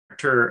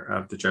director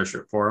of the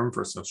Jesuit Forum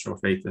for Social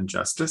Faith and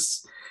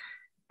Justice.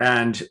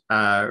 And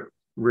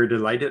we're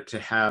delighted to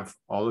have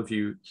all of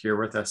you here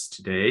with us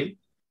today,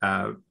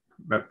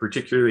 but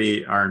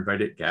particularly our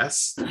invited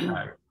guest,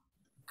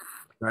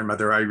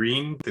 Grandmother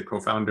Irene, the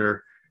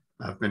co-founder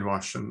of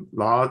Minwasshin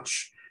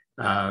Lodge,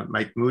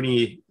 Mike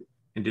Mooney,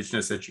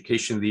 Indigenous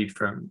Education Lead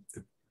from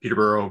the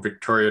Peterborough,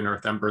 Victoria,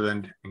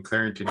 Northumberland, and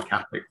Clarington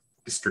Catholic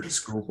District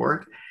School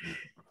Board,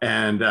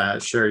 and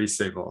Sherry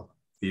Saevil,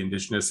 the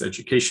Indigenous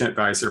Education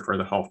Advisor for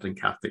the Halton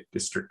Catholic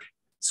District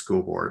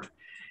School Board.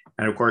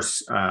 And of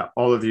course,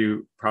 all of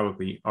you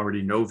probably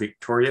already know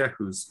Victoria,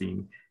 who's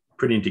been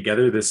putting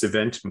together this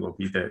event and will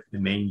be the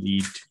main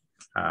lead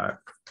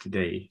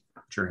today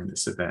during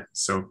this event.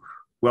 So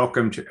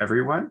welcome to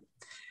everyone.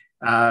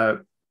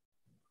 I'm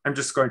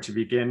just going to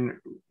begin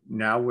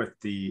now with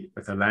the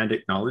land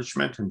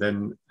acknowledgement, and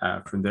then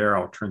from there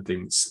I'll turn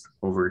things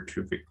over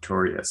to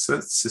Victoria. So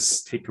let's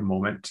just take a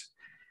moment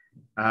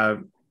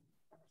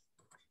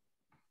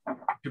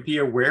to be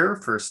aware,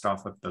 first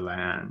off, of the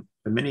land,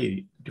 the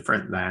many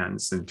different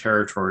lands and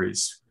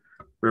territories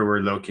where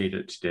we're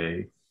located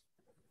today.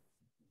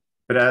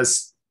 But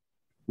as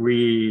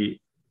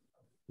we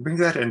bring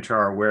that into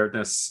our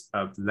awareness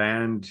of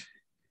land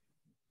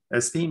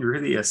as being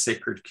really a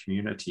sacred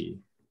community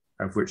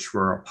of which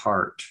we're a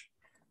part,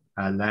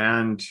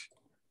 land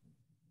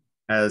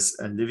as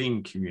a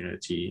living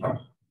community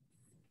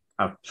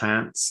of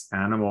plants,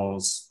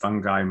 animals,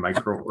 fungi,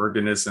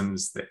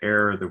 microorganisms, the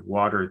air, the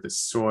water, the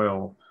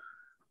soil,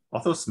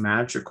 all those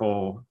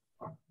magical,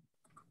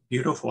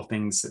 beautiful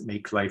things that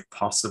make life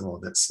possible,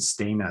 that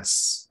sustain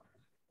us,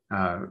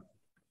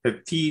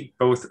 that feed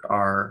both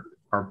our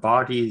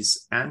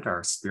bodies and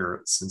our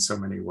spirits in so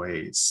many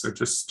ways. So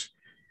just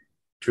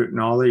to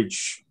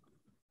acknowledge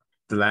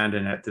the land,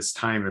 and at this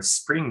time of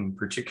spring,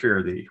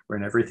 particularly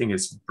when everything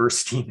is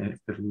bursting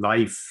with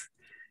life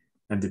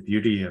and the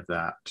beauty of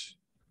that,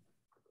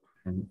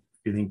 and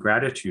feeling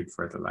gratitude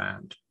for the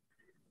land.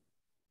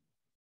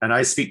 And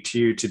I speak to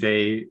you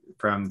today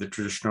from the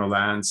traditional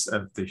lands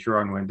of the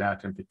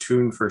Huron-Wendat and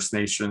Petun First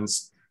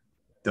Nations,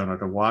 the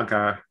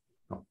Onondaga,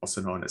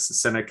 also known as the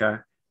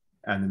Seneca,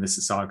 and the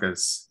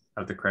Mississaugas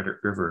of the Credit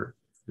River,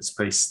 this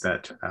place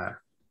that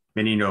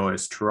many know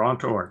as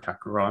Toronto or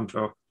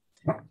Takaronto.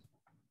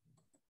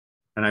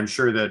 And I'm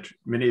sure that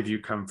many of you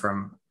come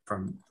from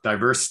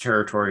diverse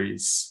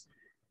territories,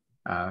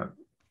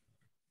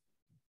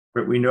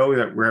 but we know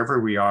that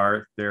wherever we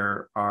are,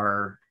 there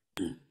are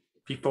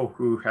people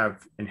who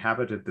have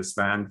inhabited this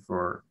land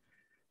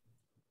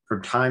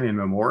from time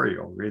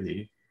immemorial,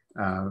 really,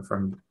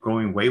 from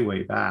going way,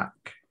 way back,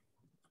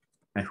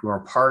 and who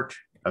are part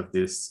of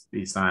these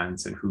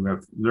lands and who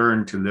have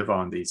learned to live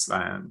on these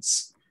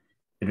lands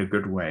in a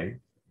good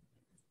way.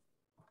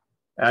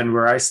 And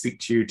where I speak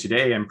to you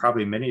today, and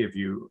probably many of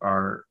you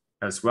are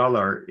as well,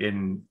 are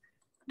in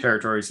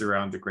territories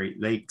around the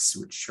Great Lakes,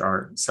 which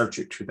are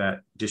subject to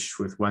that dish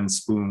with one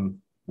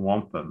spoon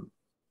wampum,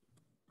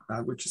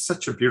 which is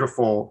such a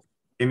beautiful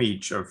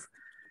image of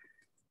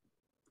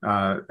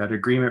that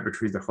agreement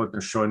between the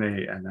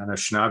Haudenosaunee and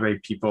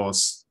Anishinaabe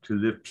peoples to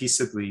live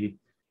peaceably,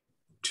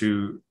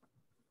 to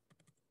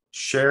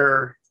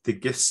share the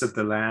gifts of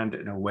the land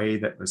in a way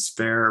that was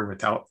fair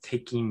without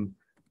taking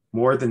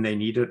more than they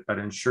needed, but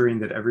ensuring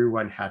that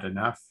everyone had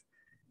enough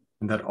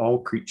and that all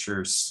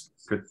creatures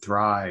could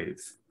thrive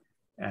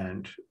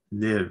and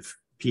live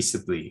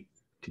peaceably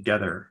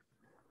together.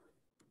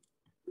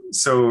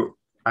 So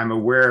I'm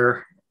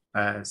aware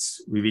as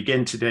we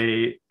begin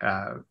today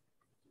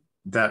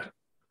that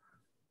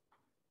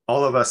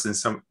all of us in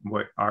some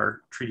way are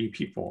treaty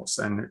peoples,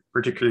 and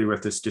particularly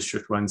with this dish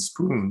with one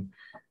spoon,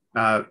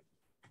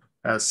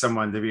 as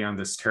someone living on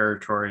this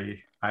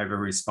territory, I have a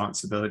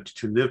responsibility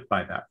to live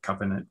by that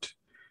covenant,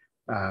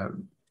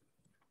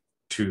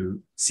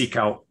 to seek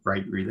out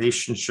right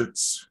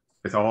relationships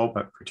with all,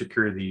 but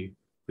particularly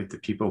with the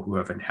people who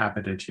have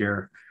inhabited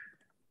here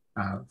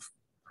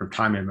from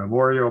time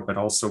immemorial, but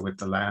also with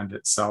the land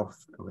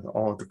itself, with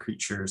all the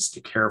creatures, to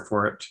care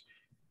for it,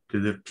 to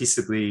live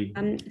peaceably.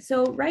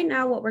 So right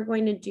now what we're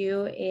going to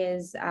do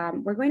is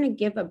we're going to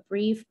give a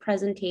brief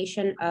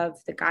presentation of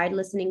the guide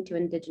Listening to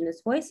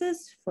Indigenous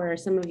Voices for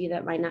some of you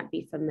that might not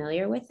be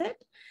familiar with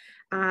it.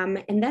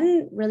 And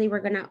then really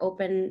we're going to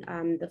open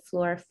the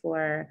floor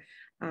for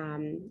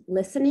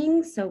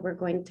listening. So we're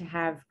going to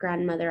have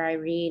Grandmother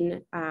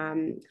Irene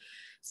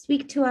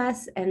speak to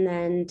us, and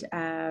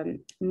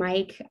then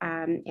Mike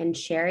and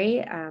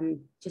Sherry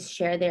just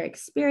share their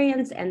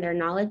experience and their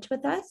knowledge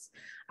with us.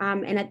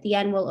 And at the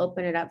end, we'll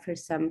open it up for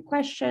some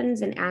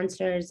questions and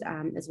answers,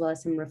 as well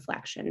as some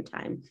reflection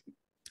time.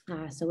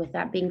 So with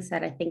that being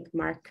said, I think,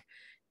 Mark,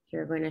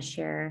 you're going to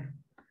share.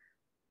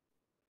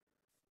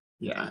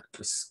 Yeah,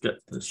 just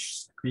get the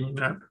screen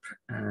up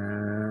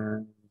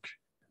and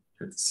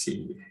let's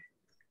see.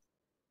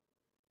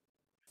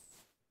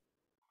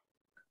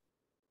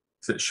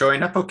 Is it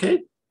showing up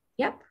okay?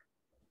 Yep.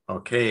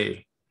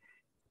 Okay.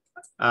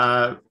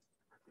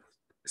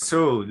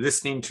 So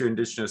listening to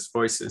Indigenous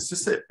Voices,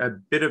 just a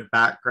bit of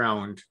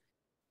background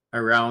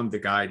around the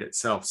guide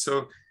itself.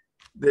 So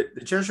the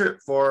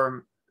Jesuit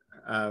Forum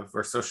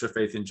for Social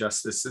Faith and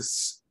Justice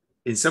is,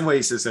 in some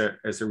ways, is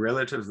a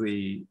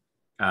relatively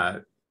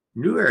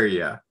new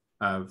area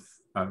of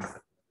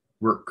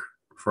work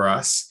for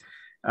us.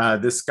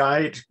 This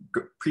guide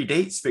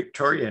predates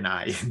Victoria and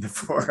I in the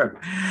forum.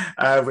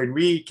 When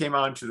we came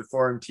on to the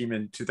forum team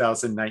in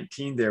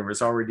 2019, there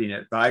was already an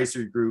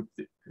advisory group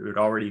who had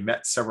already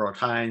met several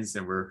times,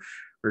 and we're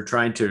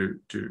trying to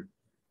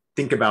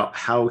think about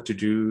how to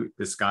do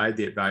this guide.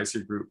 The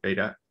advisory group made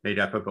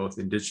up of both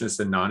Indigenous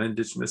and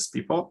non-Indigenous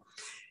people.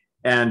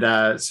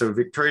 And so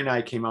Victoria and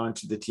I came on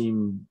to the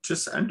team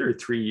just under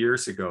 3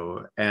 years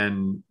ago.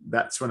 And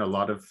that's when a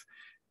lot of,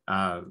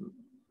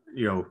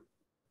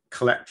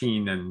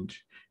 collecting and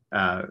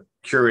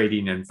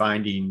curating and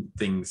finding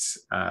things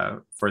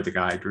for the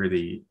guide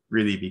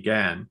really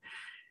began.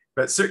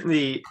 But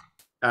certainly,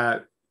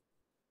 I'll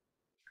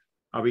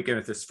begin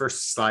with this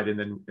first slide, and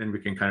then we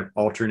can kind of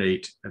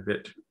alternate a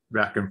bit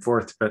back and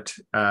forth. But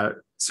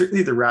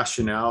certainly the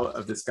rationale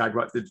of this guide,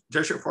 what the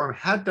Jesuit Forum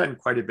had done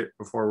quite a bit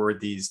before, were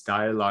these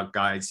dialogue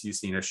guides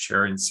using a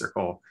sharing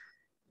circle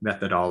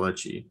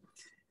methodology.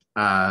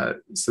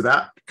 So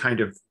that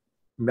kind of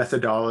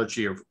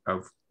methodology of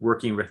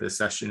working with a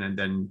session and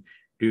then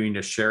doing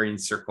a sharing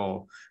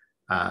circle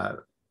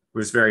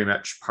was very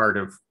much part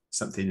of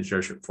something the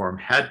Jesuit Forum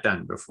had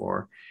done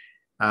before.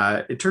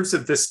 In terms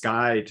of this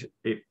guide,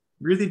 it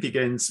really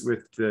begins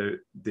with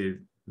the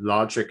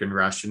logic and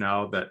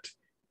rationale that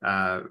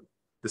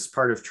this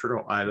part of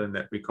Turtle Island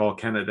that we call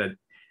Canada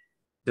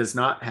does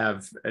not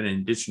have an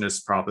Indigenous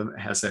problem, it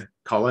has a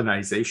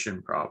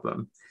colonization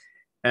problem.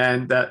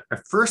 And that a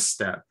first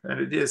step, and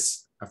it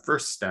is a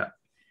first step,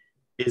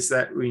 is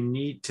that we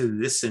need to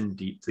listen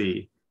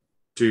deeply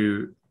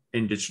to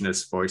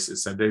Indigenous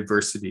voices, a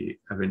diversity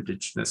of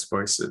Indigenous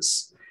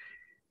voices.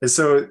 And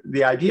so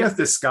the idea of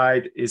this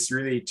guide is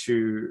really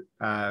to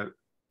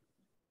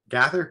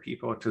gather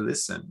people to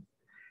listen,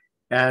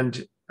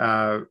 and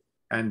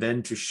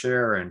then to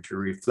share and to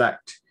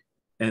reflect,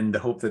 in the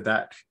hope that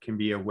that can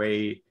be a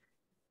way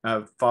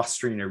of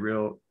fostering a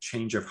real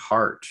change of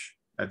heart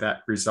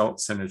that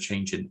results in a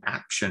change in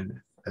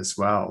action as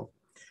well.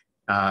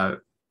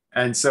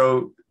 And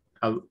so,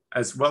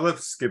 as well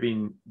as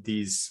giving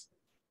these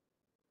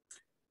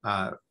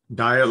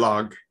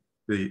dialogue,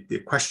 the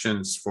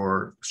questions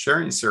for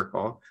sharing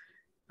circle,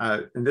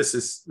 and this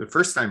is the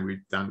first time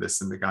we've done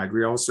this in the guide,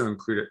 we also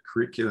included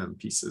curriculum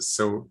pieces.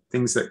 So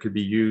things that could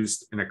be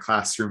used in a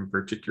classroom,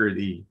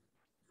 particularly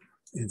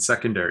in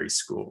secondary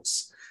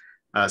schools.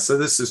 So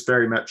this is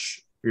very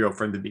much,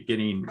 from the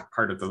beginning,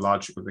 part of the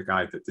logic of the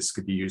guide, that this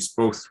could be used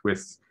both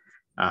with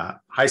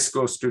high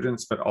school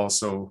students, but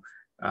also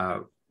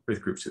with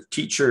groups of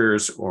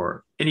teachers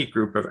or any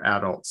group of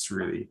adults,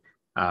 really,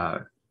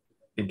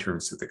 in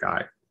terms of the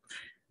guide.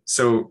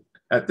 So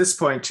at this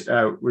point,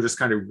 we'll just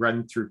kind of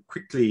run through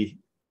quickly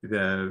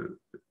the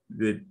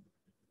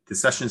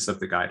sessions of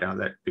the guide. I'll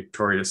let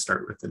Victoria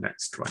start with the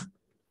next one.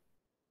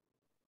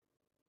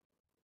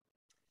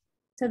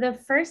 So the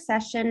first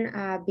session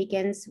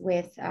begins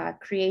with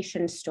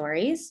creation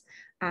stories,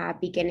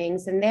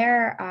 beginnings, and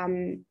there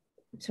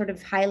sort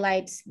of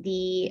highlights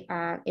the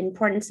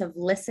importance of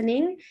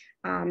listening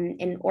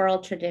in oral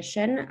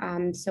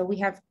tradition. So we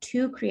have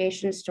two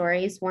creation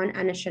stories, one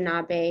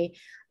Anishinaabe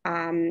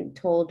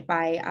told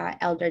by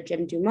Elder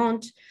Jim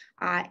Dumont,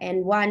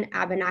 and one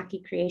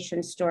Abenaki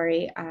creation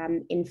story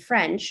in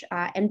French.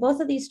 And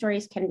both of these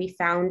stories can be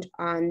found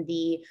on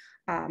the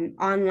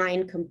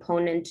online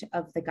component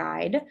of the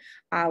guide,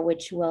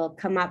 which will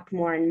come up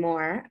more and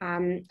more,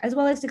 as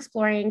well as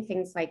exploring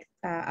things like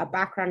a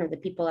background of the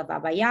people of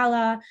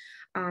Abayala,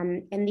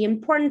 and the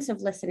importance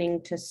of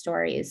listening to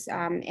stories.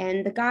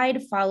 And the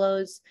guide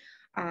follows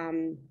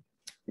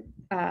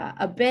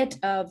a bit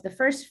of the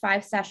first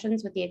 5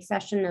 sessions, with the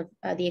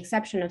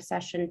exception of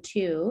session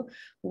 2.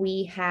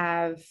 We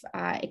have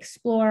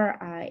explore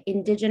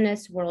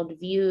Indigenous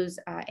worldviews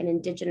and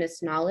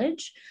Indigenous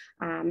knowledge.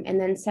 And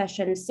then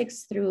sessions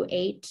 6 through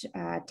 8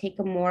 take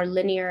a more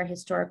linear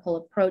historical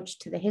approach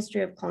to the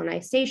history of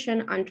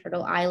colonization on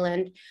Turtle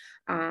Island.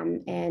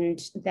 And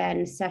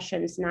then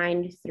sessions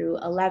 9 through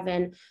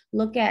 11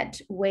 look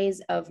at ways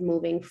of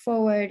moving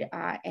forward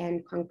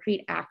and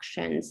concrete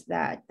actions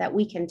that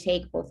we can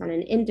take both on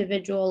an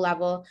individual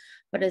level,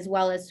 but as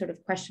well as sort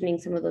of questioning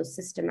some of those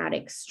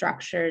systematic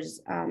structures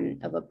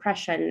of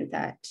oppression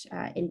that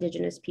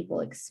Indigenous people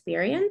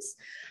experience.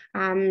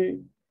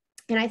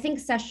 And I think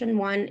session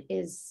 1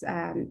 is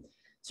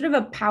sort of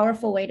a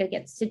powerful way to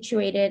get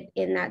situated,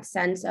 in that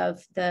sense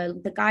of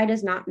the guide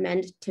is not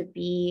meant to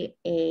be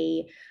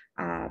a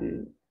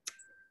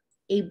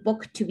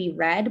book to be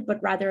read,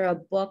 but rather a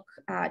book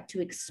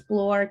to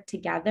explore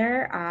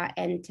together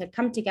and to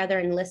come together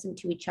and listen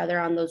to each other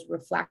on those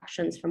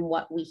reflections from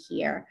what we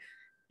hear.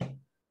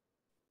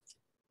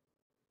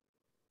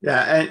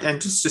 Yeah,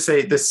 and just to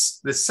say,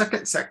 this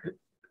second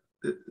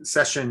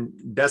session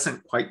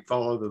doesn't quite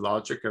follow the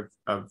logic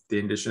of the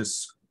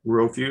Indigenous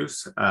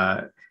worldviews.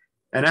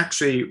 And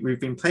actually, we've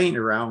been playing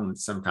around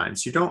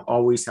sometimes. You don't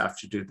always have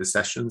to do the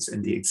sessions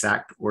in the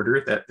exact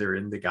order that they're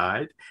in the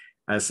guide.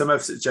 Some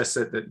have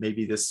suggested that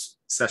maybe this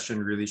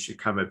session really should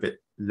come a bit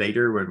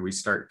later when we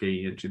start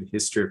getting into the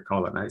history of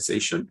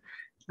colonization.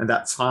 And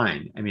that's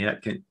fine. I mean,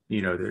 that can,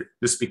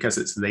 just because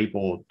it's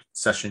labeled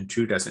session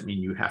 2 doesn't mean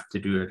you have to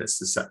do it as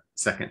the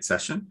second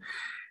session.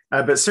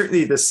 But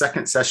certainly the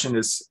second session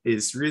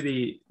is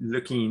really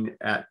looking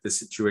at the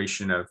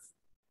situation of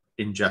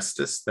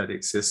injustice that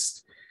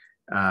exists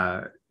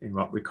in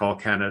what we call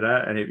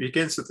Canada. And it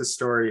begins with the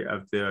story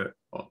of the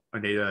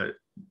Oneida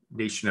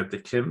Nation of the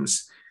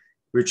Tims,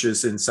 which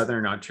is in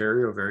southern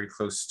Ontario, very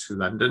close to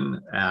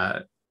London.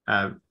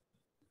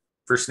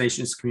 First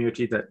Nations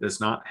community that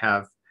does not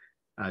have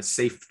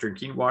safe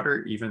drinking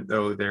water, even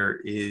though there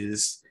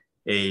is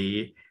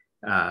a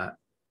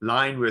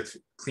line with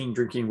clean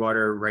drinking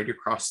water right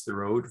across the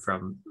road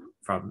from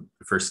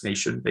the First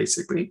Nation,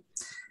 basically.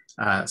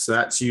 So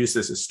that's used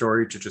as a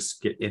story to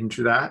just get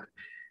into that.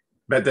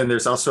 But then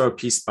there's also a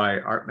piece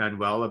by Art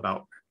Manuel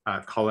about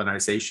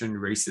colonization,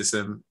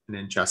 racism, and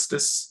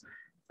injustice.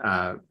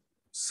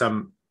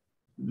 Some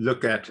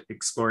look at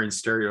exploring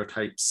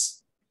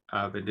stereotypes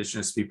of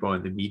Indigenous people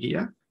in the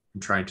media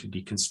and trying to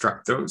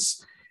deconstruct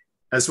those,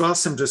 as well as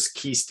some just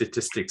key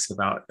statistics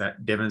about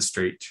that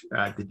demonstrate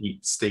the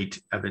deep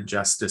state of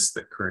injustice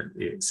that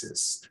currently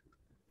exists.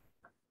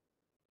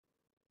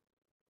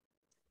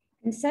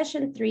 And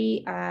session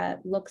 3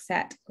 looks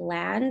at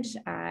land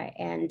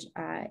and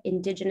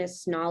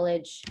Indigenous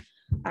knowledge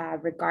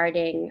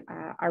regarding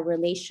our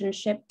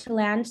relationship to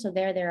land. So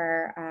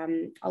there are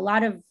a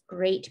lot of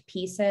great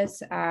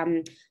pieces.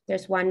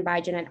 There's one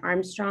by Jeanette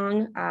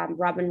Armstrong,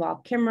 Robin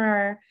Wall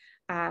Kimmerer,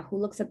 who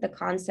looks at the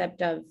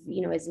concept of,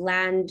 is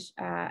land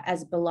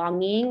as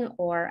belonging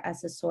or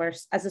as a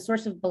source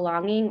of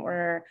belonging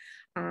or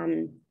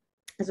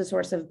as a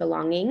source of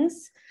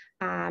belongings.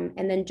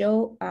 And then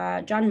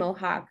John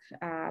Mohawk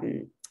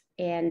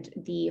and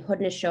the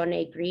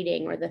Haudenosaunee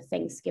greeting or the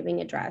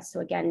Thanksgiving address. So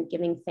again,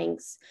 giving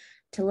thanks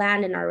to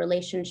land and our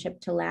relationship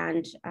to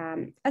land,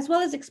 as well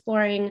as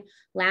exploring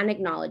land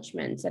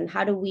acknowledgements and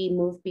how do we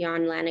move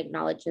beyond land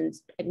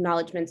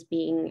acknowledgements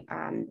being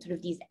sort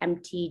of these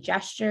empty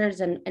gestures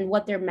and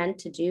what they're meant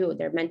to do.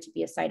 They're meant to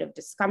be a site of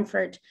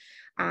discomfort,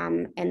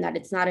 and that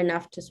it's not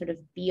enough to sort of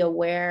be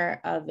aware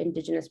of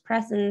Indigenous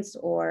presence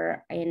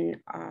or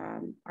in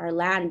our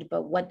land,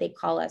 but what they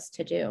call us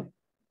to do.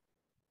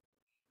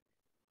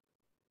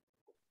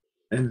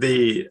 And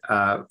the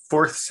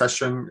fourth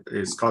session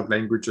is called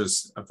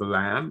Languages of the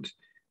Land.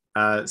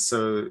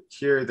 So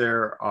here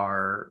there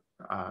are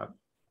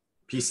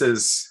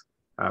pieces,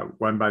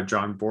 one by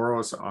John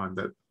Borrows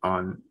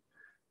on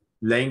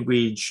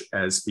language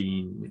as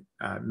being,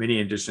 many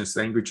Indigenous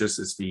languages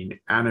as being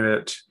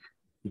animate.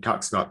 He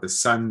talks about the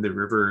sun, the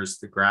rivers,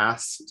 the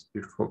grass. It's a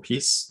beautiful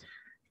piece.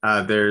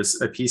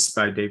 There's a piece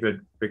by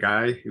David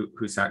Begay,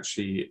 who's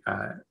actually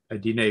a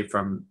Dine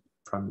from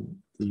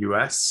the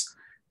US.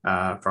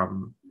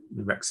 From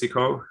New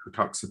Mexico, who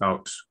talks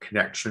about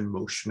connection,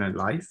 motion, and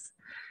life.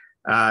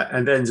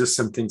 And then just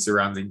some things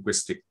around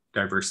linguistic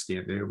diversity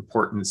and the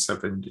importance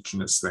of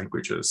Indigenous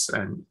languages,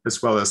 and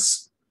as well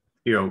as,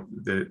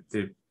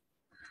 the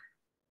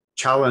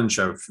challenge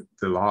of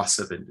the loss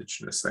of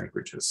Indigenous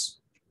languages.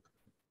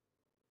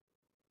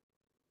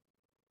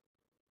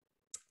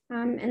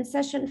 And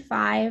session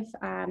 5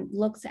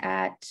 looks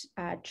at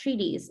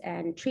treaties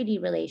and treaty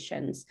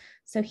relations.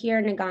 So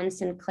here Nagan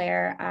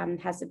Sinclair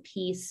has a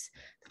piece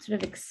that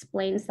sort of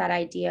explains that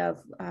idea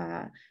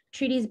of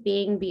treaties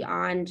being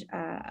beyond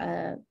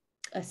a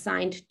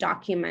signed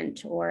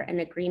document or an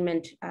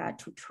agreement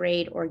to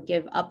trade or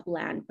give up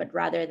land, but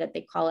rather that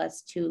they call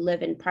us to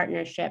live in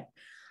partnership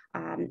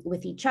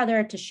with each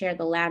other, to share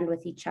the land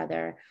with each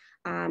other.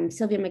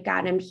 Sylvia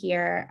McAdam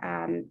here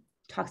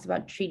talks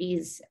about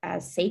treaties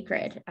as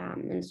sacred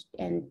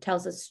and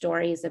tells us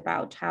stories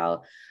about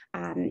how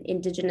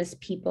Indigenous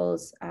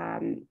peoples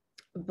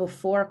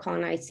before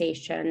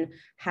colonization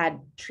had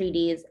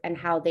treaties and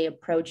how they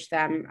approached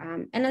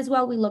them. And as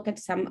well, we look at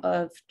some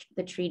of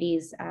the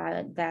treaties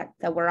that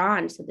we're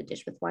on. So the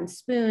dish with one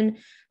spoon,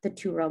 the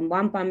two-row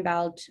wampum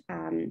belt.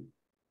 And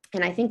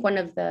I think one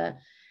of the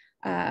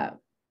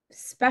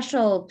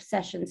special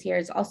sessions here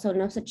is also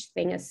no such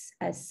thing as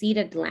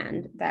ceded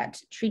land, that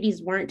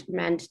treaties weren't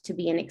meant to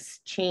be an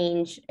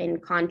exchange in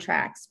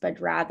contracts, but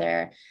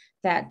rather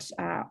that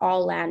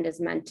all land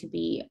is meant to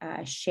be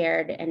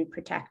shared and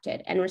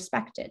protected and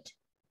respected.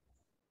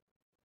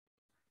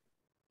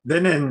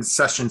 Then in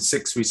session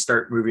 6, we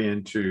start moving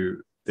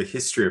into the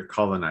history of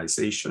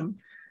colonization,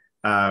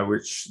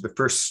 which the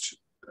first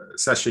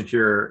session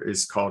here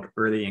is called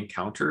Early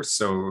Encounters.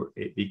 So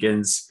it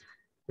begins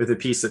with a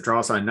piece that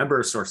draws on a number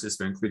of sources,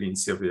 including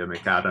Sylvia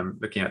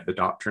McAdam, looking at the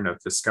doctrine of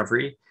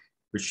discovery,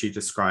 which she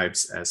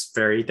describes as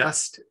fairy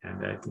dust.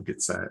 And I think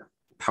it's a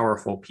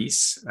powerful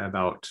piece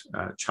about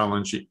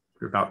challenging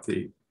about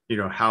the,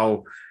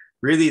 how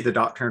really the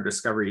doctrine of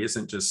discovery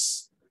isn't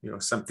just,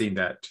 something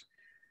that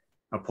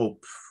a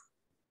pope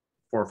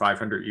 400 or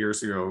 500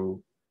 years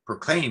ago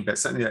proclaimed, but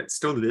something that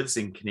still lives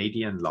in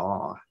Canadian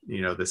law.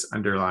 You know, this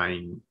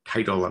underlying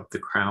title of the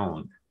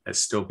crown as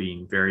still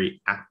being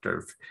very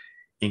active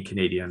in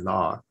Canadian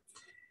law.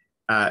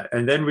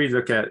 And then we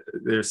look at,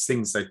 there's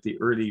things like the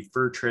early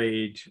fur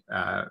trade,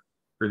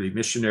 early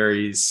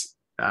missionaries,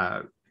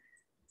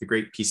 the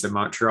Great Peace of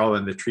Montreal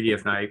and the Treaty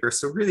of Niagara.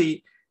 So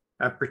really,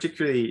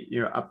 particularly,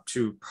 you know, up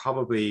to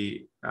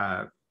probably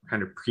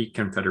kind of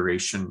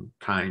pre-Confederation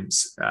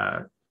times,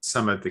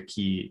 some of the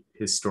key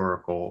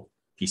historical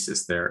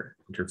pieces there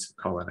in terms of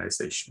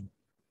colonization.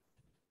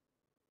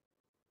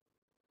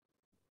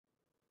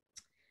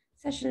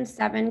 Session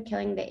 7,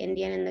 Killing the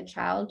Indian and the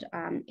Child,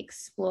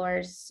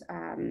 explores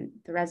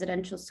the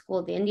residential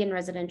school, the Indian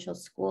residential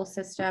school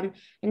system.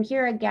 And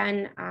here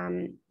again,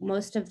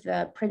 most of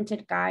the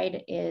printed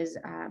guide is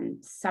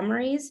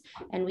summaries,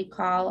 and we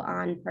call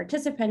on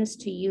participants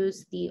to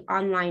use the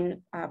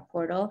online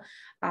portal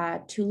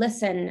to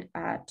listen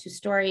to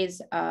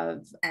stories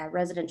of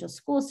residential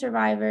school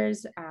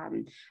survivors,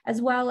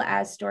 as well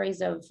as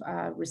stories of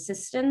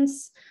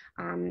resistance.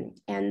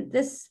 And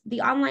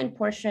the online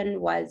portion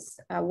was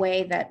a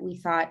way that we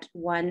thought,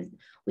 one,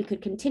 we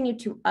could continue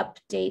to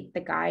update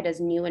the guide as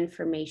new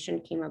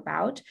information came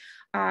about,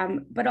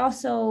 but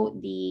also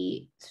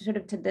the sort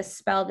of to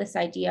dispel this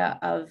idea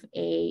of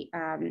a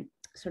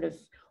sort of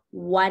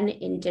one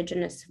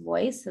Indigenous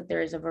voice, that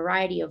there is a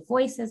variety of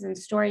voices and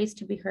stories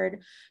to be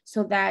heard,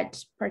 so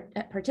that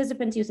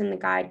participants using the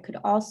guide could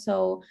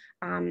also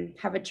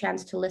have a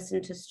chance to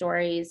listen to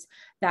stories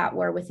that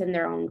were within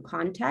their own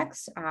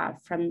context,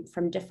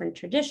 from different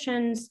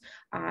traditions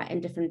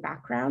and different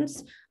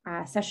backgrounds.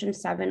 Session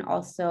 7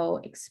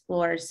 also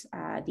explores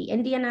the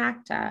Indian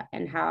Act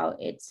and how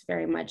it's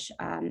very much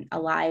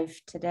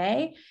alive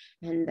today,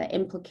 and the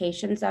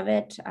implications of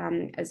it,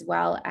 as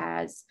well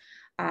as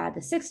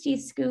the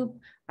 60s scoop,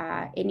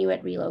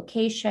 Inuit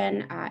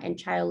relocation, and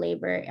child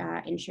labor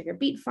in sugar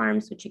beet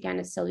farms, which again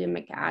is Sylvia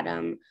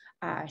McAdam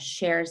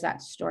shares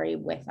that story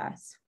with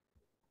us.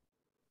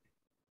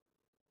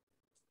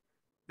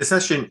 The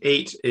session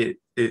 8,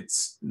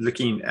 it's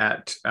looking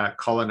at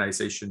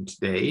colonization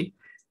today,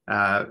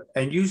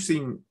 and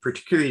using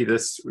particularly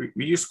this,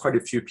 we use quite a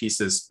few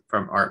pieces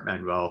from Art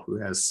Manuel, who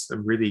has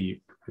some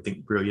really, I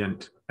think,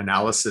 brilliant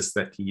analysis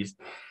that he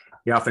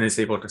often is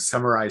able to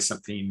summarize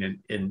something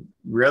in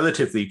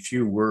relatively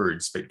few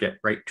words, but get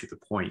right to the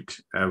point,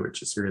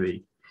 which is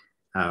really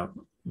a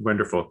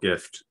wonderful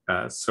gift.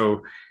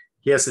 So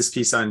he has this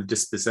piece on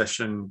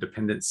dispossession,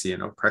 dependency,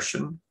 and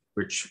oppression,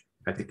 which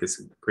I think is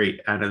a great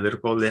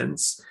analytical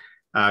lens.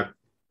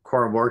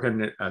 Cora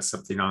Morgan,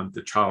 something on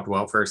the child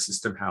welfare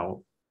system,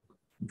 how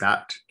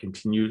that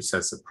continues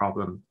as a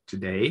problem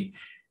today.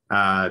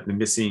 The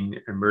missing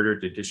and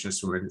murdered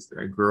Indigenous women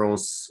and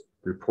girls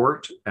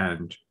report,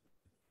 and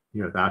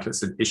you know, that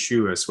is an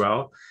issue as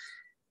well.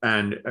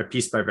 And a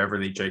piece by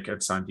Beverly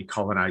Jacobs on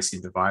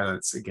decolonizing the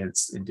violence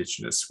against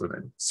Indigenous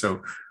women.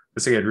 So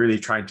once again, really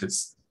trying to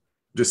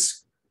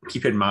just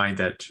keep in mind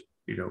that,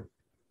 you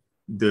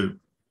know,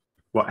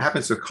 what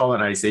happens with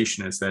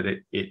colonization is that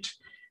it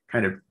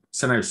kind of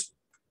sometimes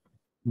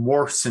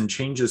morphs and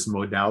changes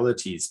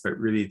modalities, but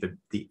really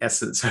the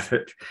essence of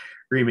it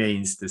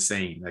remains the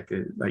same,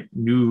 like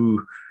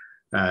new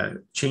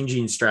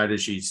changing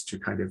strategies to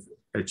kind of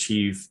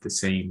achieve the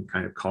same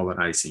kind of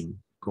colonizing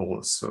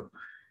goals. So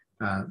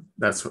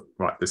that's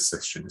what this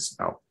session is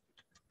about.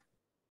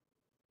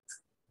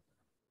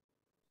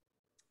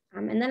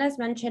 And then, as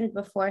mentioned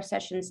before,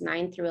 sessions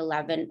 9 through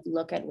 11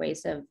 look at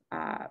ways of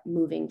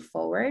moving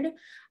forward.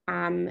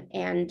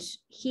 And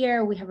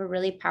here we have a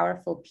really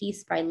powerful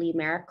piece by Lee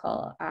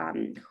Miracle,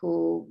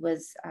 who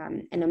was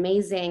an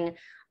amazing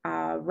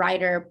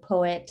writer,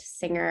 poet,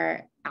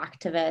 singer,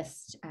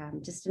 activist,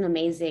 just an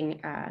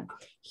amazing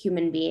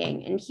human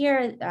being. And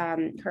here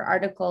her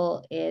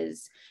article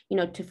is, you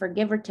know, to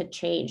forgive or to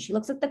change. She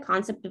looks at the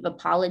concept of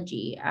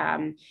apology,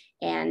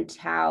 and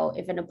how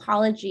if an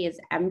apology is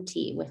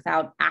empty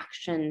without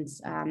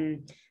actions,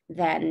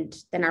 then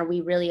are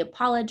we really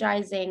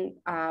apologizing?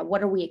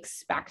 What are we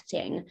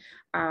expecting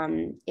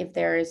if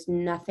there is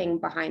nothing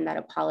behind that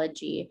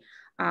apology?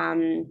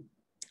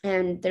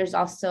 And there's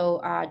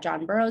also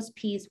John Burroughs'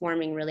 piece,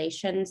 Warming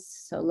Relations.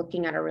 So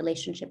looking at our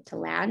relationship to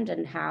land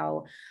and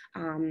how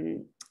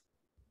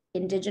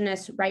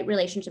right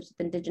relationships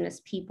with Indigenous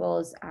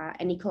peoples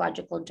and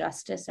ecological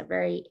justice are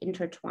very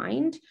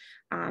intertwined,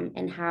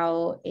 and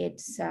how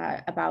it's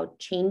about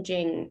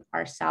changing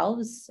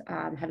ourselves,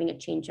 having a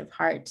change of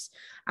heart.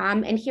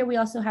 And here we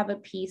also have a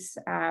piece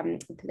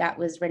that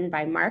was written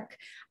by Mark,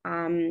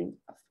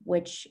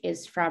 which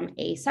is from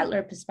a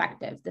settler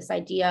perspective, this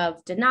idea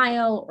of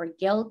denial or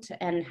guilt,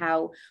 and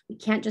how we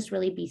can't just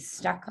really be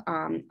stuck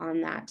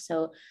on that.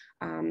 So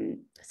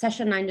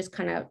session 9 just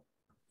kind of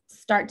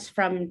starts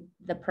from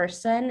the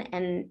person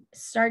and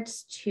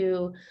starts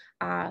to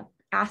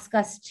ask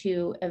us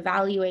to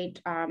evaluate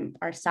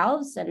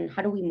ourselves and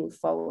how do we move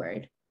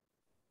forward.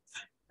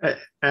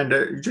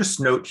 And just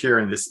note here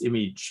in this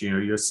image, you know,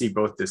 you'll see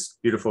both this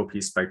beautiful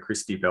piece by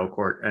Christy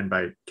Belcourt and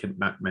by Kent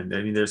Mackman.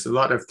 I mean, there's a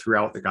lot of,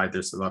 throughout the guide,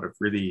 there's a lot of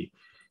really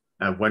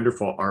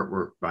wonderful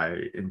artwork by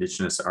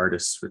Indigenous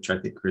artists, which I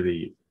think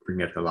really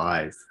bring it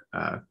alive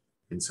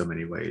in so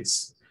many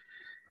ways.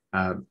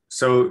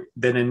 So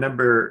then in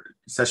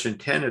session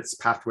 10, it's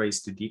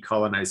Pathways to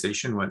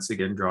Decolonization, once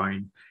again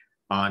drawing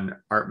on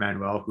Art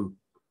Manuel, who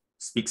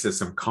speaks of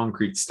some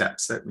concrete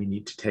steps that we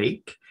need to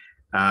take.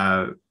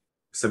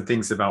 Some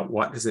things about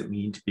what does it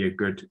mean to be a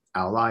good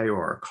ally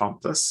or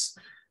accomplice,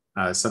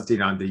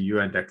 something on the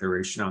UN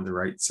Declaration on the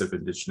Rights of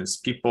Indigenous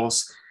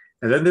Peoples.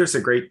 And then there's a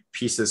great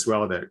piece as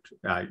well that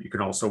you can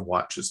also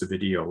watch as a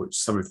video, which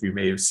some of you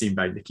may have seen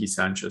by Nikki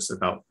Sanchez,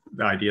 about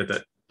the idea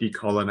that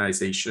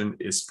decolonization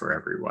is for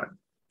everyone.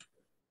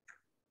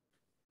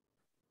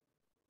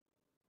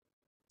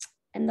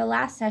 And the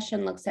last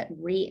session looks at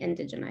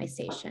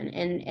re-indigenization.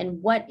 And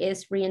what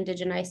is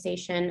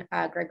re-indigenization?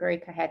 Gregory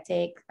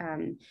Kahete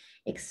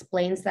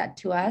explains that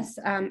to us,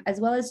 as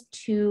well as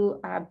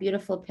two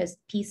beautiful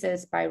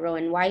pieces by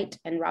Rowan White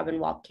and Robin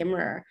Wall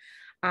Kimmerer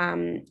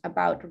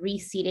about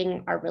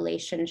reseeding our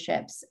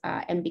relationships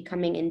and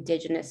becoming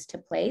indigenous to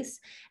place.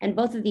 And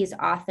both of these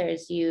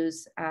authors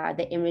use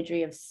the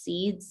imagery of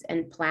seeds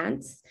and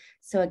plants.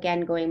 So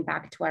again, going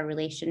back to our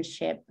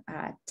relationship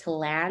to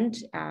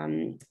land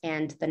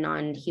and the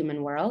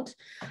non-human world.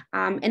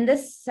 And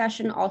this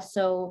session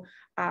also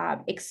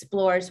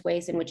explores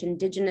ways in which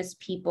Indigenous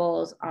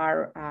peoples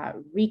are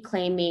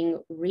reclaiming,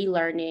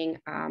 relearning,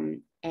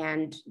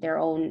 and their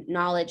own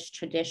knowledge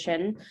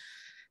tradition.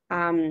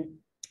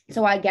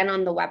 So again,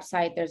 on the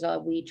website,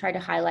 we try to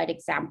highlight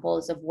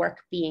examples of work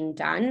being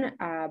done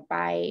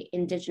by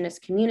Indigenous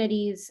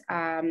communities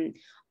on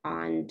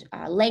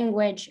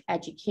language,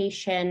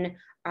 education,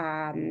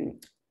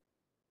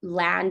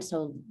 land,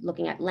 so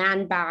looking at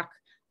land back,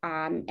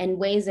 and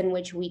ways in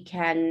which we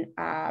can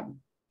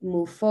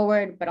move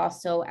forward, but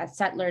also as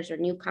settlers or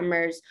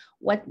newcomers,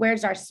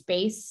 where's our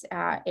space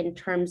in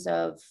terms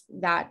of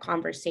that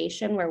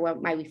conversation,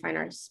 what might we find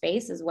our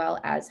space, as well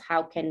as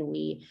how can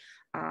we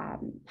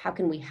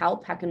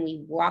help, how can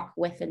we walk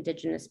with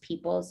Indigenous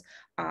peoples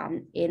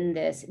in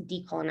this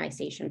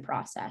decolonization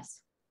process.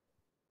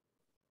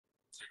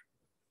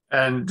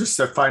 And just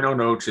a final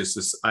note is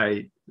this,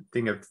 I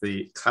think of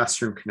the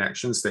classroom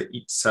connections, that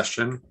each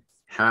session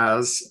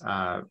has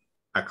a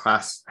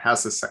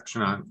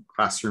section on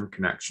classroom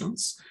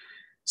connections.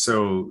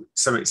 So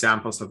some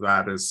examples of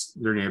that is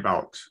learning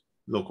about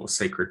local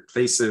sacred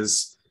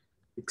places,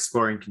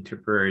 exploring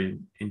contemporary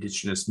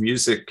Indigenous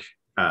music.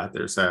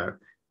 There's a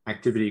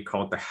activity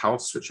called The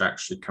House, which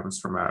actually comes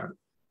from a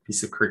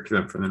piece of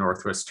curriculum from the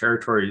Northwest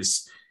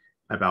Territories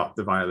about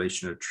the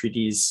violation of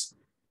treaties,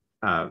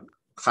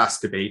 class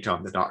debate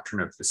on the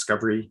doctrine of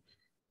discovery,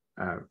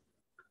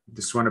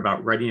 this one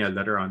about writing a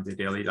letter on the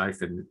daily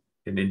life in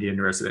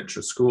Indian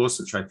residential schools,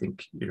 which I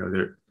think,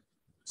 there's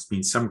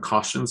been some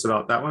cautions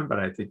about that one, but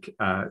I think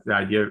the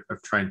idea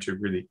of trying to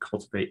really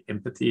cultivate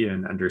empathy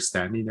and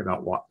understanding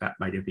about what that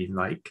might have been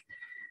like.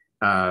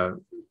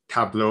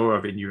 Tableau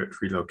of Inuit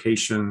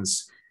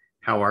relocations,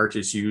 how art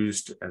is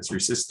used as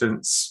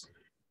resistance.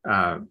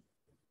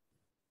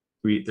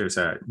 There's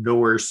a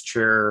knower's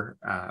chair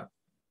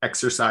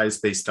exercise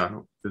based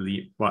on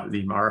what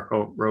Lee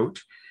Marco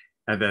wrote.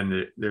 And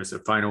then there's a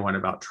final one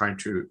about trying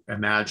to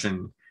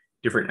imagine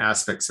different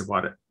aspects of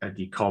what a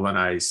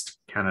decolonized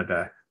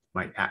Canada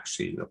might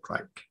actually look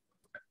like.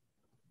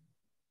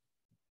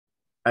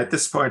 At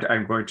this point,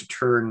 I'm going to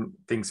turn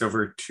things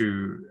over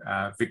to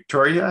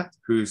Victoria,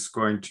 who's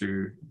going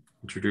to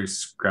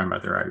introduce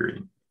Grandmother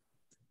Irene.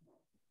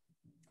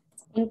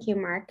 Thank you,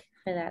 Mark,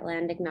 for that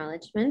land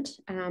acknowledgement.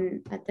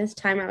 At this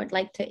time, I would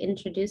like to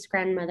introduce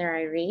Grandmother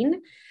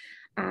Irene,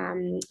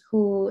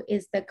 who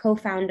is the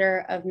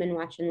co-founder of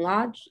Minwasshin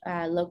Lodge,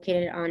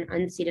 located on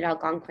unceded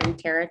Algonquin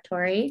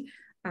territory,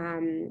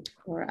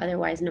 or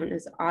otherwise known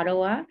as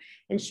Ottawa.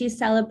 And she's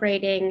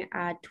celebrating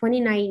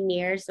 29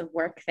 years of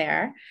work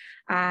there.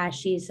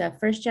 She's a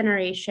first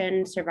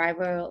generation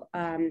survivor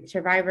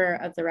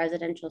of the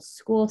residential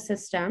school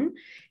system.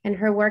 And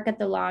her work at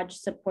the Lodge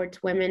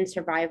supports women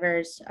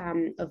survivors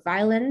of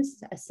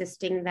violence,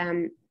 assisting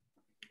them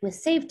with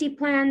safety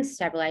plans,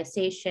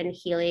 stabilization,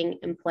 healing,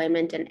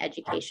 employment, and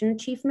education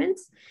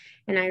achievements.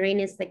 And Irene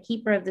is the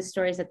keeper of the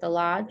stories at the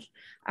Lodge,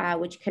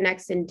 which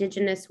connects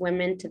Indigenous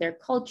women to their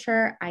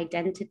culture,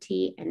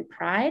 identity, and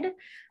pride.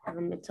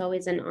 It's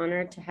always an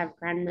honor to have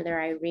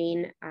Grandmother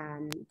Irene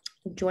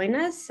join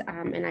us.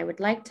 And I would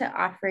like to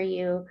offer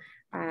you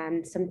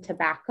some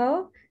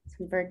tobacco,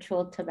 some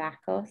virtual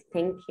tobacco,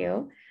 thank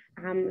you,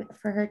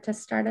 for her to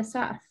start us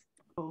off.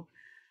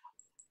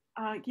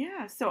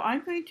 Yeah, so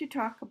I'm going to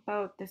talk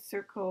about the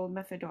circle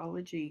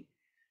methodology.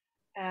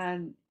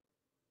 And,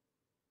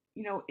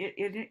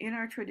 in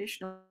our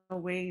traditional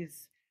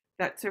ways,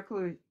 that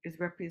circle is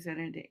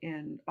represented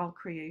in all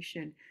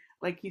creation.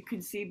 Like you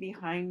can see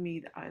behind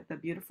me, the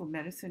beautiful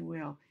medicine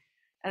wheel.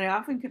 And I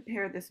often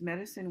compare this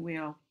medicine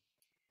wheel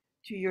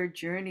to your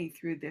journey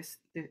through this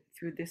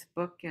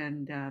book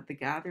and the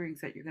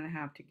gatherings that you're going to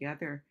have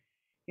together.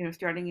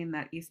 Starting in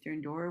that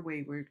Eastern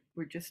doorway,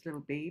 we're just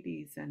little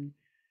babies and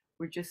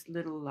we're just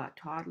little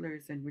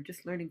toddlers, and we're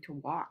just learning to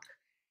walk.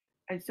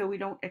 And so we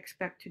don't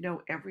expect to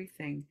know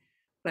everything,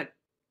 but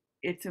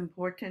it's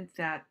important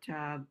that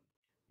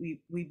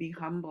we be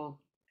humble,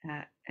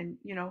 and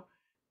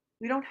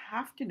we don't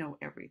have to know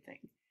everything.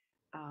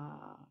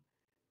 Uh,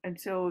 and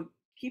so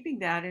keeping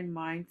that in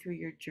mind through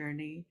your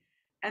journey,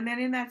 and then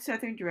in that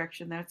southern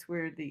direction, that's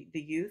where the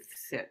youth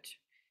sit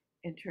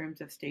in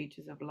terms of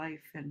stages of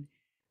life. And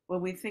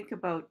when we think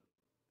about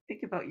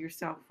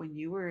yourself when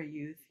you were a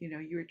youth,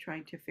 you were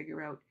trying to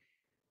figure out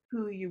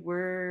who you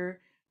were,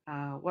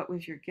 what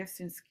was your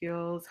gifts and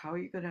skills, how are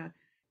you going to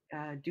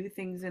do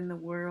things in the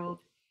world.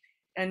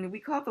 And we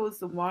call those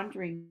the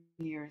wandering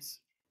years.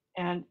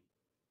 And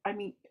I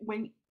mean,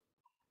 when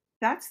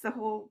that's the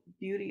whole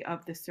beauty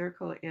of the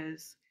circle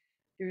is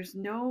there's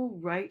no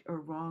right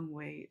or wrong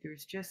way.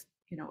 There's just,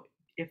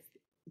 if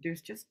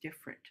there's just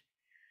different.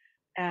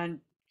 And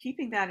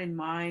keeping that in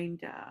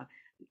mind,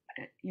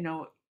 you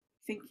know,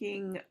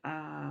 thinking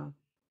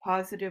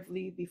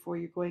positively before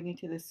you're going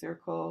into the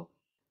circle,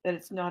 that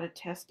it's not a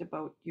test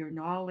about your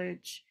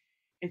knowledge.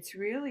 It's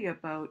really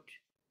about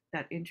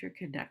that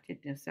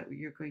interconnectedness that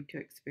you're going to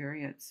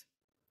experience.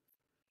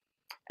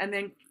 And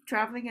then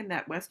traveling in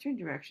that western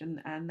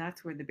direction, and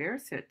that's where the bear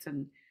sits,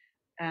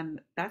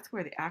 and that's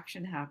where the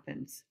action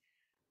happens.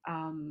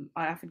 I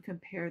often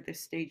compare this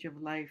stage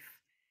of life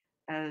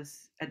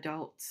as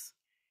adults.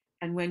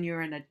 And when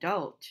you're an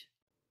adult,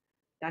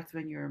 that's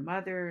when you're a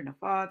mother and a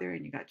father,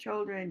 and you got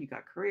children, you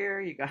got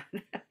career, you got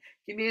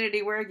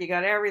community work, you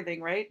got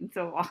everything, right? And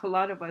so a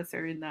lot of us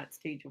are in that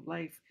stage of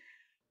life.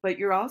 But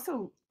you're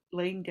also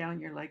laying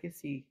down your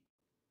legacy.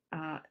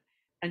 Uh,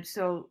 and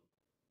so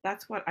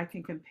that's what I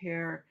can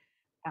compare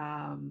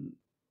um,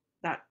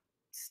 that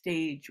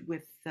stage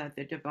with the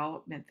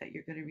development that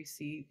you're going to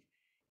receive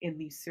in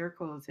these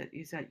circles.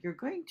 Is that you're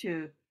going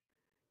to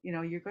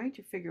you're going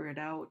to figure it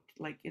out,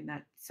 like in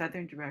that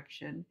southern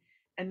direction,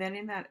 and then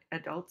in that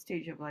adult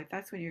stage of life,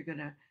 that's when you're going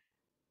to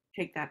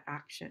take that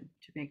action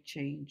to make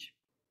change.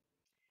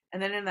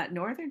 And then in that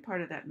northern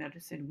part of that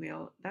medicine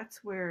wheel,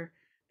 that's where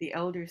the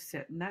elders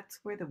sit, and that's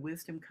where the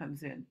wisdom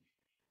comes in.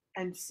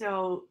 And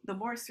so the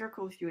more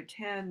circles you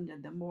attend,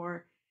 and the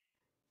more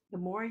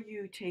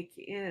you take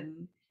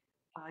in,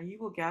 you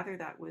will gather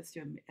that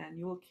wisdom, and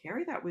you will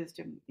carry that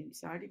wisdom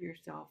inside of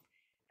yourself,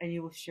 and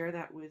you will share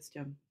that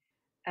wisdom.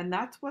 And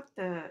that's what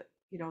the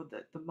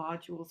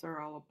modules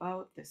are all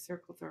about, the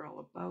circles are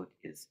all about,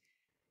 is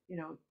you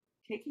know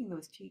taking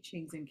those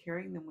teachings and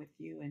carrying them with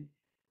you, and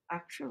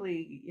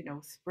actually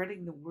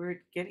spreading the word,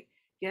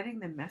 getting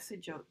the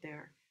message out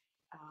there.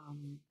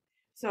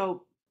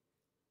 So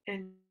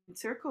in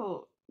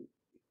circle,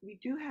 we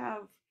do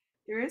have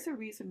there is a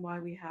reason why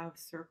we have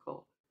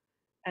circle,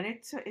 and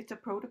it's a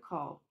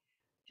protocol.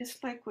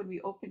 Just like when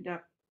we opened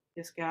up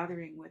this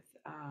gathering with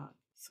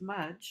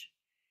smudge,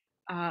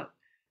 uh,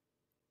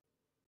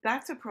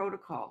 that's a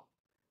protocol.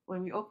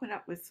 When we open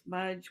up with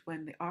smudge,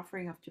 when the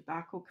offering of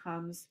tobacco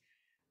comes,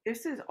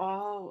 this is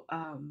all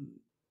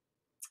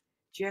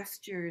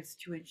gestures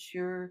to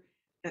ensure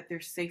that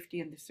there's safety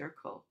in the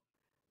circle.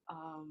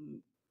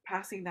 Um,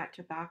 Passing that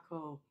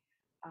tobacco,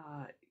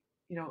 uh,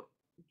 you know,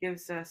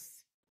 gives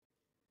us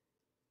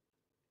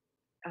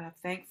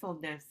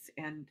thankfulness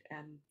and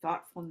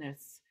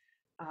thoughtfulness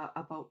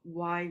about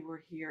why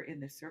we're here in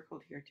the circle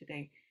here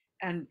today.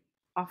 And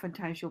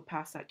oftentimes you'll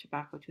pass that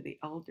tobacco to the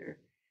elder,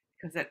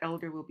 because that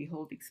elder will be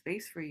holding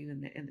space for you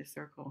in the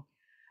circle.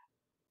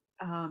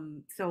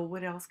 So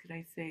what else could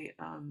I say?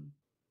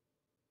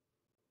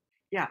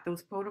 Yeah,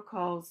 those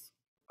protocols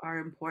are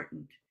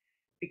important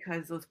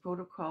because those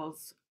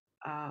protocols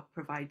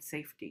provide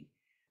safety.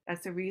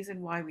 That's the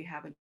reason why we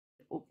have an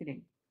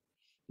opening.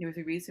 There's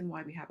a reason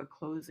why we have a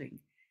closing.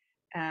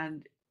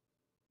 And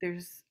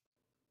there's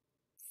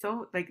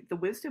so, like, the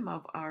wisdom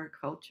of our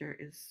culture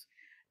is,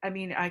 I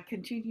mean, I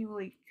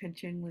continually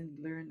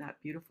learn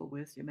that beautiful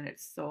wisdom, and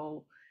it's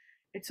so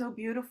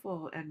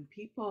beautiful. And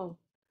people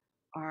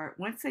are,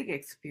 once they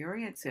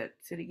experience it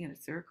sitting in a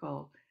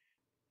circle,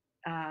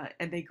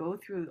 and they go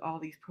through all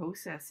these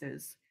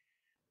processes,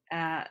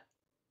 uh,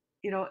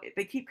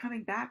 they keep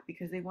coming back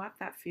because they want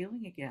that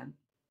feeling again.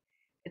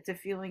 It's a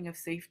feeling of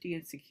safety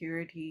and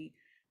security,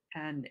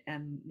 and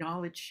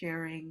knowledge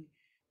sharing,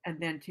 and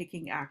then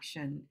taking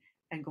action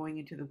and going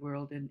into the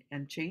world,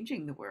 and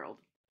changing the world.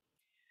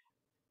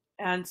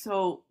 And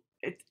so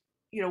it's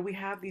we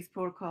have these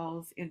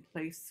protocols in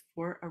place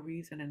for a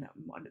reason, and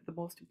the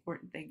most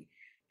important thing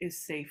is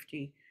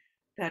safety.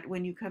 That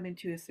when you come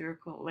into a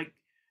circle, like,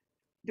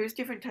 there's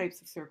different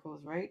types of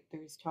circles, right?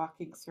 There's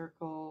talking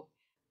circle,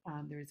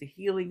 there's a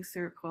healing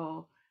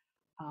circle,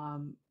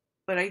 um,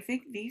 but I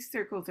think these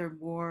circles are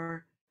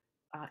more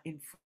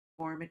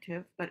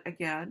informative. But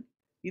again,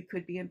 you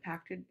could be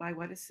impacted by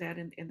what is said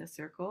in the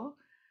circle.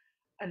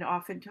 And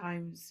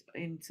oftentimes,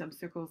 in some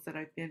circles that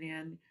I've been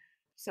in,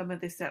 some of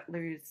the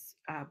settlers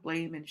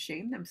blame and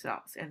shame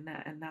themselves, and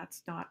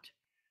that's not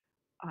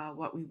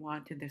what we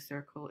want in the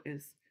circle.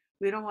 Is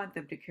we don't want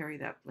them to carry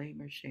that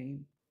blame or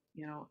shame.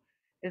 You know,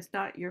 it's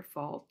not your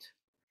fault.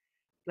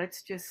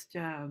 Let's just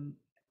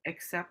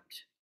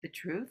accept the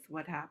truth,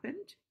 what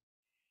happened,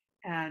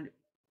 and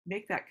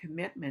make that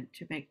commitment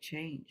to make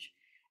change.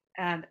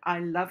 And I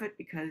love it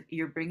because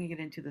you're bringing it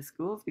into the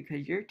schools,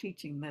 because you're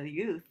teaching the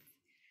youth,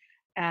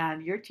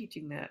 and you're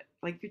teaching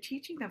you're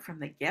teaching them from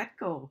the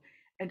get-go.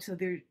 And so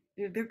they're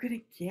going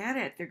to get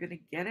it. They're going to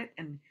get it,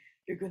 and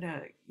they're going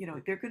to,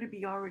 they're going to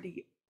be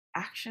already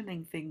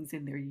actioning things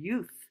in their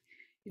youth,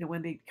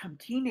 when they become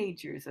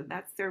teenagers, and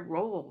that's their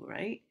role,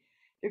 right?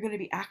 They're going to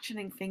be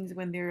actioning things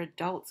when they're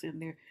adults,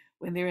 and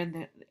when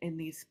they're in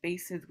these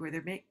spaces where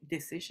they're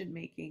decision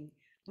making,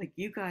 like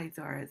you guys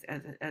are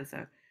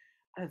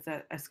as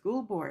a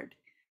school board.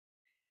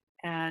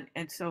 And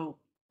so,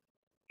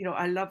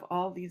 I love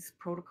all these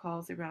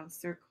protocols around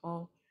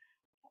circle.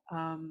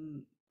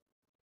 Um,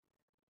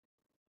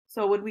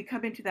 so when we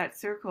come into that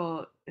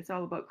circle, it's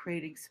all about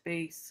creating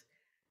space,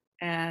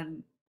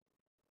 and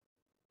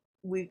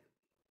we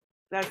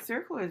that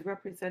circle is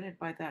represented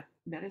by that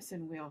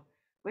medicine wheel.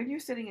 When you're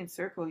sitting in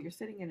circle, you're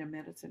sitting in a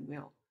medicine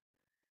wheel.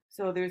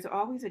 So there's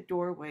always a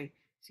doorway.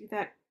 See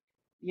that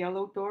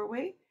yellow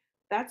doorway?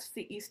 That's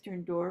the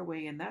eastern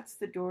doorway, and that's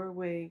the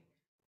doorway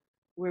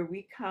where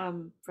we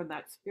come from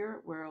that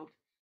spirit world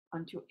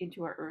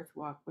into our earth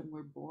walk when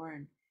we're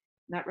born.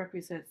 And that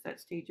represents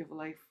that stage of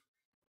life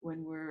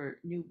when we're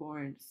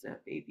newborns,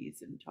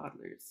 babies and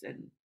toddlers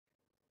and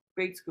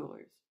grade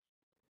schoolers.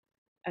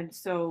 And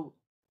so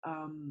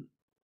um,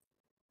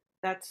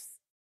 that's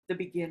the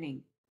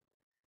beginning.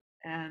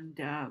 And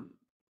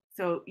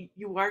so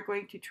you are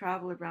going to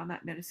travel around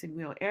that medicine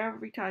wheel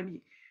every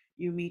time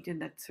you meet in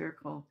that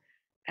circle.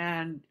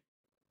 And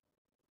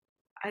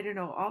I don't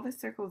know, all the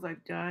circles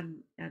I've done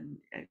and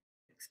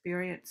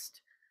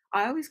experienced,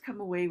 I always come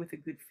away with a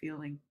good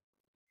feeling.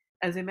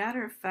 As a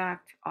matter of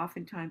fact,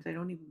 oftentimes I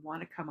don't even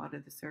want to come out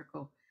of the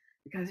circle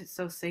because it's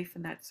so safe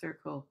in that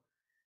circle.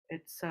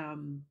 It's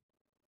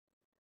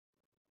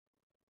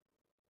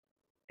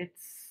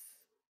it's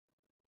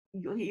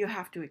you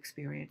have to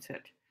experience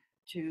it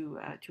to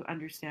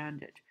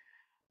understand it.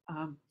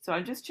 So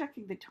I'm just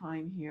checking the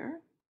time here.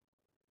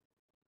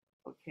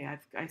 Okay,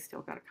 I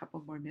still got a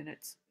couple more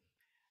minutes.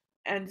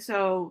 And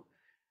so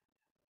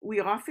we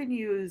often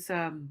use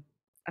a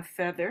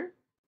feather.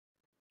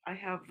 I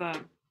have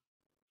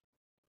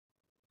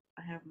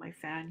I have my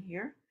fan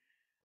here,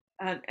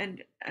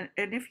 and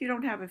if you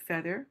don't have a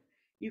feather,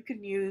 you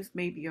can use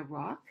maybe a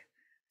rock.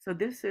 So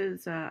this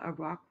is a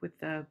rock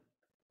with a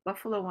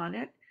buffalo on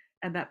it,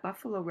 and that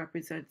buffalo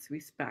represents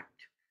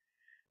respect.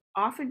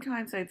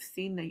 Oftentimes, I've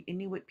seen the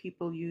Inuit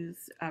people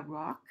use a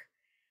rock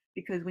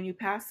because when you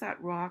pass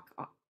that rock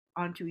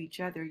onto each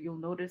other, you'll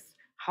notice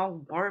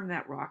how warm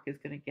that rock is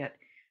going to get.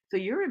 So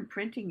you're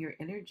imprinting your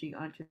energy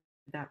onto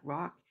that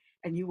rock,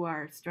 and you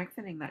are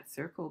strengthening that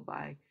circle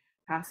by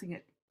passing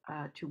it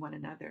to one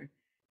another.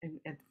 And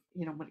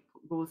when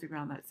it goes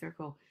around that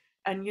circle,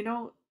 and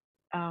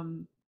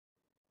um,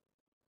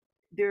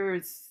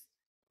 there's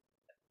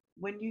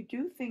when you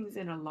do things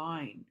in a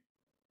line,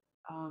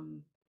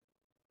 um,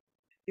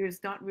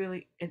 there's not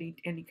really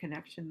any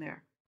connection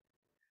there.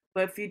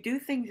 But if you do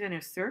things in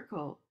a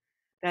circle,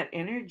 that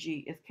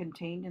energy is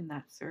contained in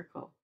that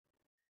circle.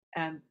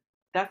 And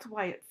that's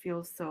why it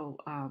feels so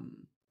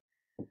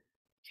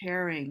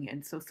caring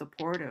and so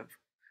supportive.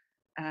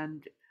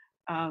 And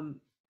um,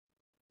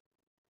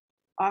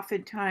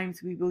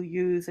 oftentimes we will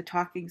use a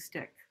talking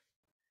stick.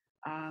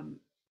 Um,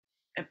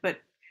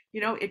 but,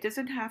 it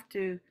doesn't have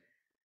to,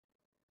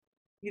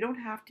 you don't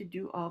have to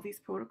do all these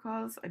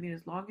protocols. I mean,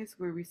 as long as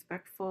we're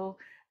respectful,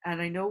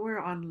 and I know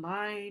we're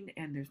online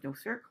and there's no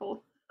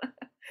circle,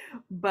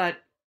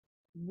 but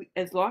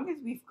as long as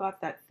we've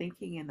got that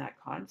thinking and that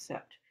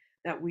concept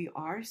that we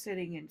are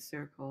sitting in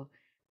circle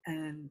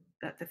and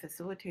that the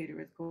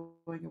facilitator is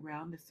going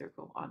around the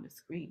circle on the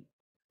screen,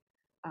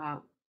 uh,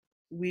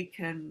 we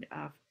can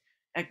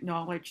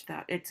acknowledge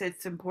that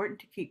it's important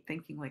to keep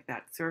thinking like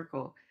that.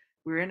 Circle,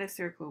 we're in a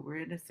circle, we're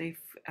in a safe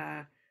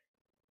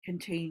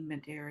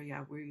containment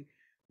area. We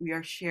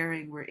are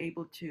sharing, we're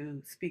able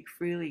to speak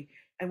freely,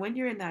 and when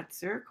you're in that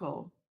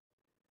circle,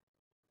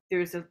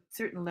 there's a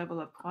certain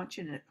level of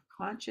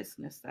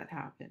consciousness that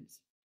happens.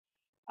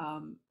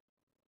 Um,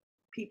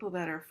 People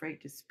that are afraid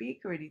to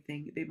speak or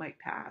anything, they might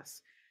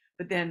pass.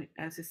 But then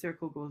as the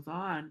circle goes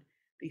on,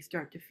 they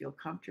start to feel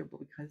comfortable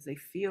because they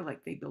feel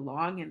like they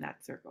belong in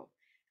that circle.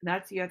 And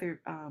that's the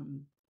other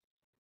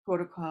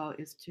protocol,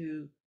 is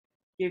to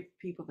give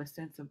people a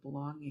sense of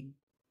belonging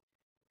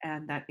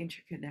and that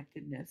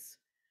interconnectedness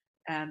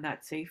and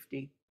that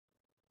safety.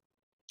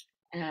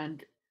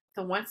 And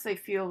so once they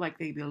feel like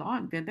they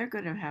belong, then they're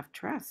going to have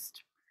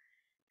trust.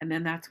 And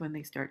then that's when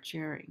they start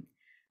sharing.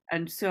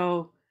 And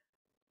so,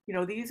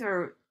 these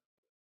are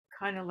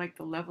kind of like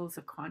the levels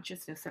of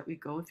consciousness that we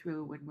go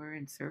through when we're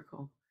in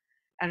circle.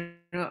 And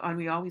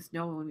we always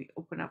know when we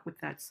open up with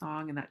that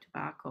song and that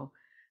tobacco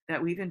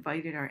that we've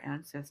invited our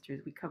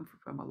ancestors. We come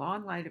from a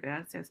long line of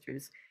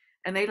ancestors,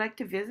 and they like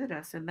to visit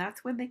us. And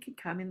that's when they can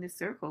come in the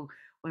circle,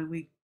 when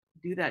we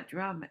do that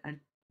drum. And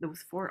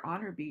those four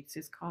honor beats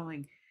is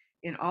calling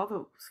in all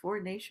those four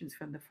nations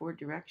from the four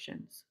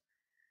directions.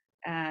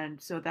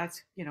 And so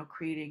that's,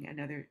 creating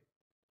another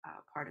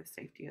part of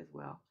safety as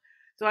well.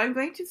 So I'm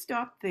going to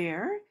stop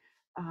there.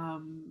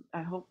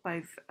 I hope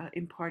I've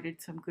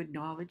imparted some good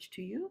knowledge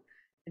to you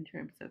in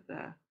terms of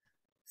the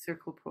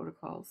circle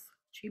protocols.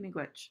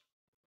 Chimigwech.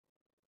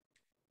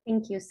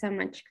 Thank you so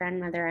much,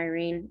 Grandmother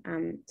Irene.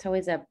 It's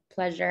always a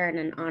pleasure and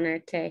an honor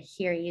to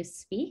hear you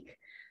speak.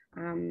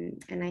 And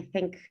I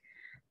think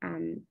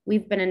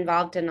we've been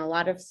involved in a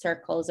lot of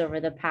circles over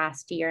the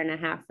past year and a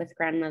half with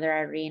Grandmother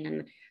Irene.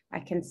 And I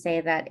can say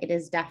that it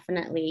is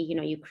definitely,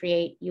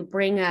 you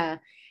bring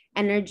a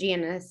energy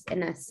in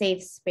a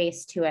safe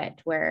space to it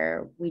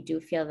where we do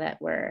feel that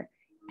we're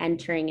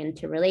entering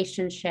into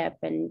relationship.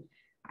 And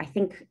I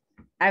think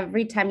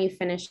every time you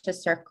finish a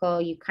circle,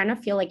 you kind of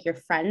feel like you're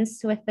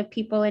friends with the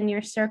people in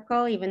your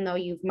circle, even though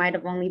you might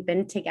have only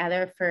been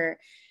together for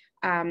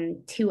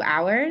 2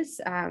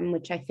 hours,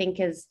 which I think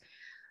is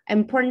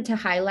important to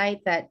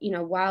highlight that,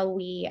 while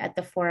we at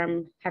the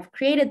forum have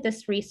created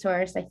this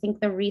resource, I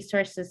think the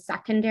resource is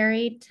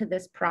secondary to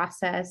this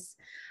process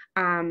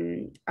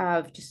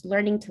of just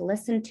learning to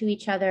listen to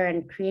each other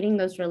and creating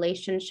those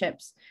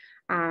relationships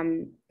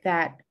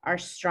that are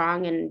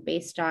strong and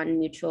based on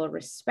mutual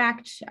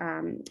respect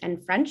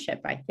and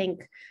friendship, I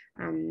think,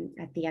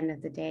 at the end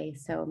of the day.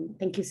 So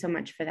thank you so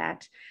much for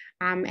that.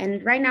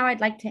 And right now I'd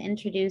like to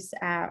introduce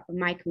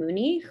Mike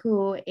Mooney,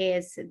 who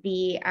is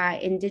the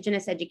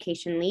Indigenous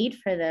Education Lead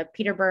for the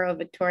Peterborough,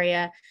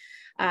 Victoria,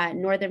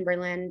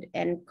 Northumberland,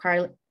 and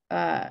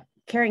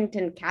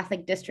Clarington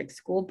Catholic District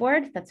School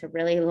Board. That's a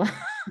really long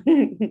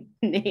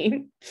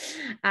name.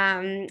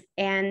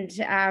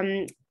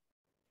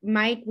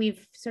 Mike,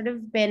 we've sort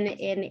of been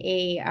in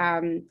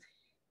a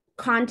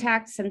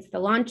contact since the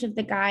launch of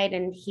the guide,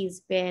 and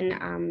he's been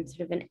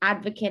sort of an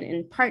advocate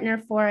and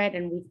partner for it,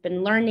 and we've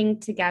been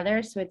learning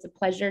together. So it's a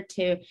pleasure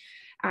to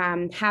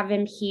have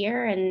him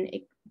here and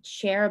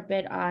share a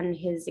bit on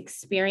his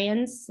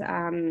experience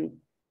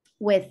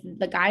with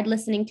the guide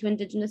listening to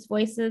Indigenous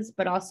voices,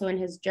 but also in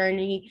his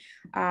journey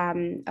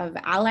of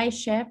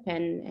allyship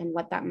and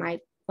what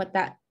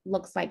that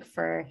looks like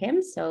for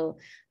him. So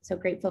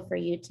grateful for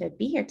you to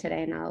be here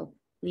today, and I'll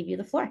leave you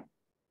the floor.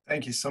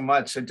 Thank you so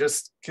much.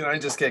 Can I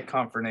just get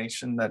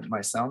confirmation that my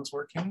sound's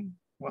working?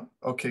 Well,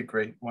 okay,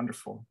 great,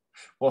 wonderful.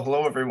 Well,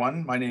 hello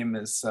everyone. My name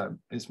is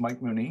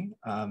Mike Mooney,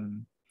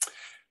 and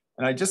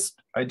I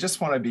just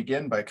want to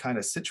begin by kind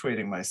of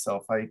situating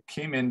myself. I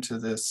came into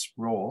this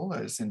role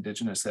as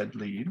Indigenous Ed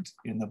Lead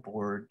in the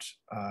board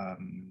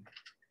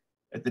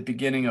at the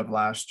beginning of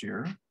last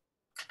year.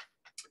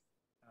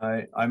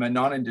 I'm a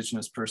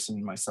non-Indigenous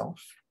person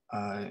myself.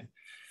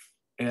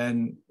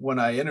 And when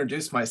I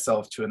introduced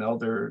myself to an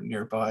elder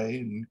nearby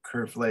in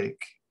Curve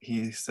Lake,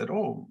 he said,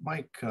 "Oh,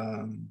 Mike,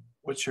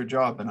 what's your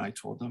job?" And I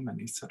told him, and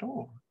he said,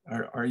 "Oh,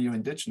 are you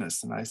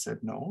Indigenous?" And I said,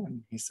 "No."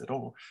 And he said,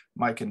 "Oh,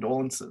 my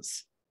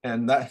condolences."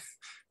 And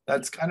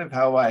that's kind of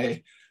how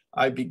I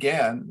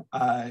began,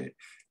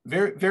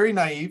 very, very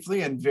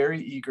naively and very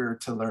eager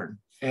to learn.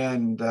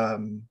 And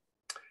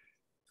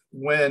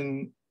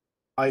when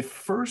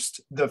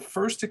the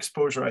first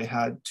exposure I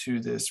had to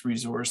this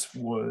resource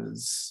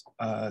was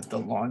the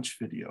launch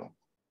video.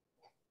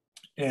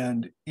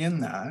 And in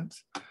that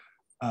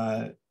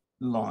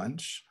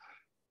launch,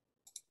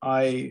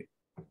 I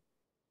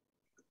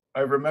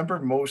remember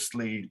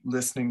mostly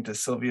listening to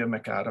Sylvia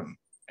McAdam,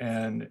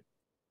 and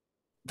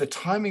the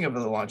timing of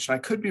the launch, and I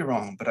could be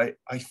wrong, but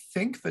I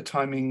think the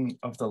timing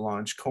of the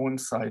launch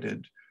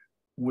coincided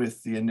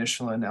with the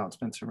initial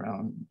announcements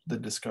around the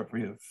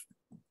discovery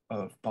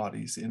of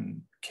bodies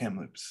in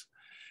Kamloops.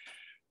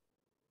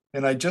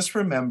 And I just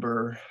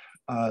remember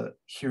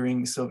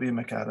hearing Sylvia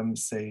McAdam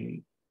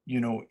say,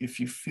 if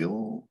you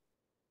feel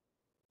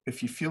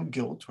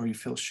guilt or you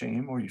feel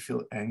shame or you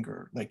feel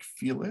anger, like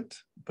feel it,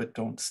 but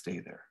don't stay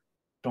there.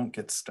 Don't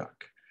get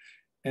stuck.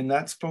 And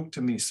that spoke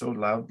to me so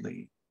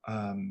loudly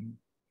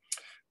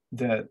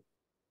that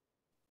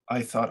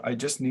I thought, I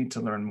just need to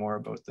learn more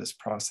about this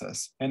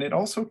process. And it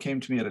also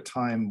came to me at a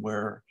time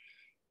where,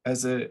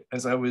 as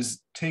I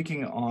was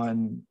taking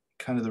on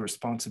kind of the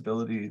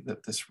responsibility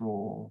that this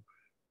role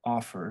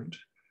offered,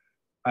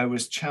 I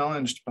was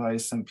challenged by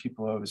some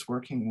people I was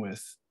working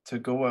with to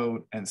go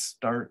out and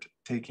start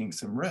taking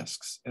some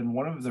risks. And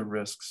one of the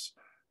risks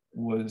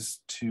was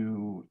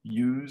to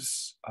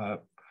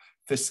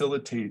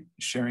facilitate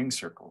sharing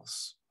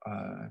circles.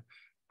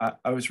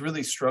 I was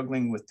really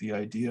struggling with the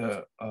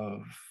idea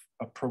of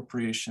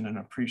appropriation and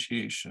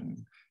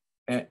appreciation,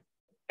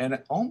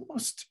 and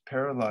almost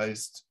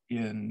paralyzed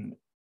in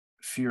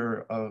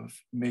fear of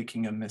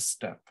making a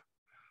misstep.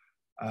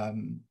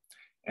 And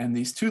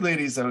these two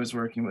ladies I was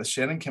working with,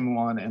 Shannon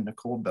Kimwan and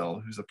Nicole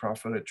Bell, who's a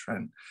prophet at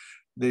Trent,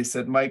 they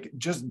said, "Mike,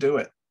 just do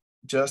it.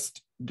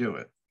 Just do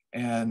it."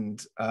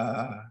 And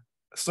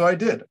so I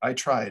did. I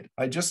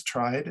just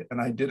tried, and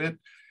I did it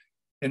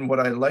in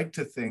what I like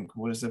to think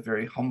was a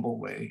very humble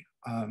way.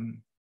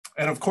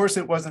 And of course,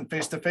 it wasn't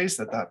face-to-face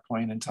at that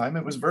point in time.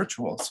 It was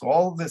virtual. So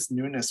all this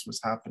newness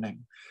was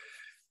happening.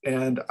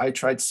 And I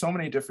tried so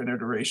many different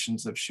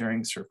iterations of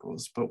sharing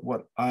circles, but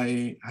what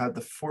I had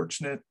the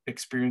fortunate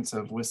experience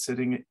of was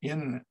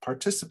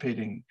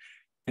participating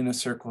in a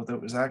circle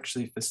that was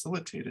actually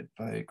facilitated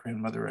by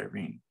grandmother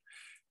Irene.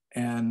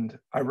 And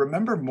I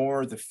remember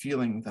more the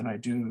feeling than I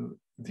do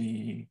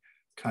the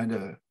kind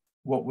of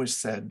what was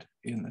said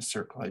in the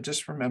circle. I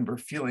just remember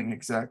feeling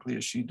exactly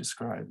as she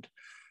described,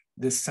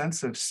 this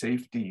sense of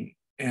safety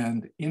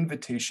and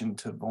invitation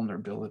to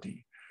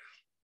vulnerability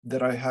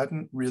that I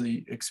hadn't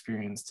really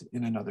experienced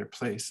in another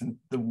place. And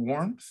the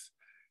warmth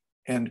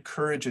and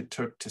courage it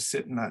took to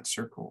sit in that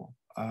circle,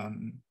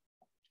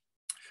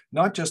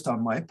 not just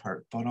on my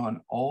part, but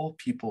on all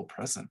people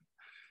present,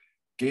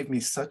 gave me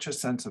such a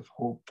sense of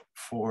hope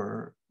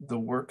for the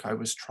work I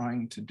was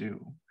trying to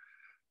do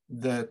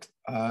that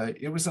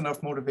it was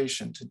enough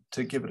motivation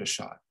to give it a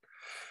shot.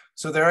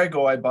 So there I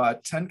go, I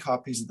bought 10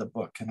 copies of the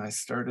book and I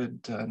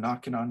started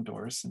knocking on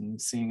doors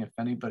and seeing if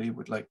anybody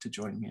would like to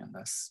join me in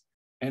this.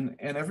 And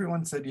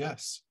everyone said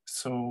yes.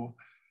 So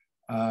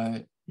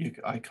I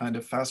kind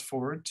of fast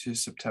forward to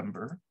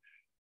September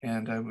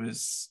and I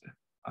was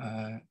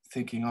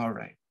thinking, all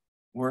right,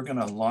 we're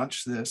gonna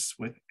launch this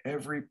with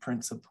every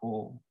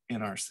principle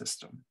in our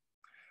system.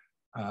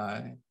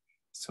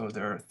 So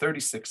there are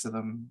 36 of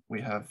them.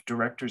 We have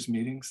directors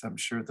meetings. I'm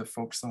sure the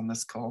folks on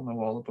this call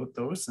know all about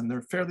those, and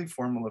they're fairly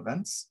formal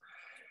events.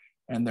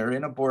 And they're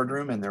in a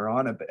boardroom and they're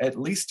on at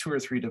least 2 or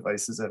 3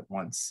 devices at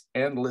once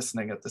and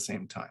listening at the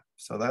same time.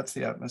 So that's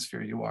the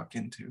atmosphere you walk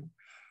into.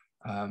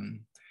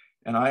 And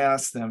I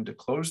asked them to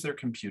close their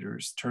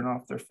computers, turn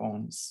off their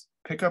phones,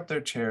 pick up their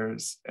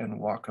chairs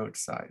and walk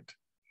outside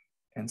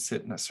and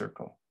sit in a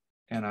circle.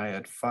 And I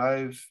had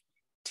 5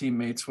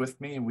 teammates with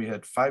me and we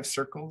had 5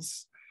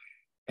 circles.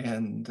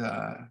 And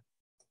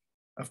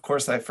of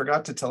course, I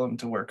forgot to tell them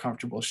to wear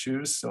comfortable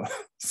shoes.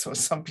 So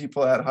some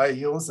people had high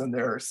heels and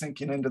they're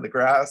sinking into the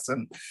grass.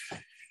 And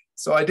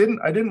so I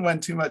didn't win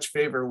too much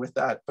favor with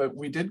that, but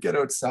we did get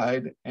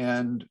outside.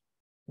 And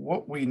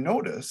what we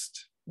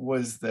noticed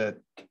was that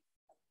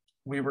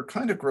we were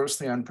kind of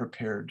grossly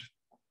unprepared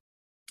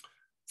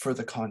for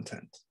the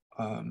content.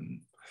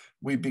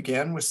 We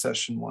began with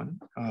session 1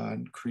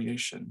 on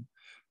creation,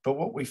 but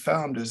what we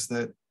found is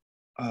that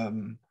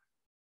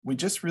we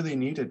just really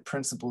needed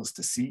principals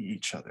to see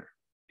each other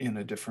in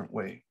a different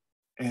way.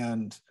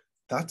 And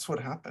that's what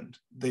happened.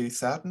 They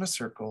sat in a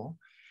circle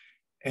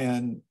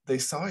and they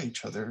saw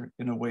each other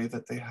in a way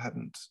that they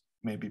hadn't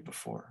maybe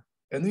before.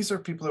 And these are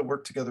people that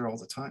work together all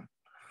the time,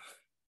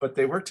 but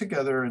they work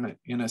together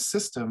in a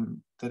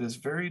system that is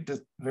very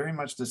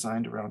much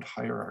designed around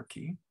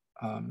hierarchy,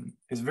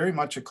 is very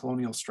much a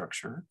colonial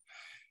structure.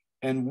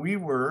 And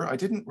I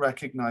didn't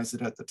recognize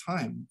it at the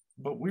time,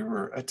 but we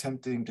were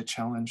attempting to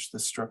challenge the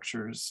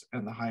structures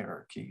and the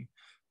hierarchy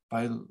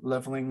by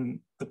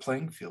leveling the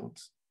playing field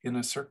in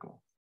a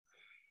circle.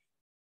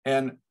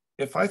 And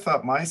if I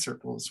thought my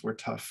circles were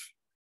tough,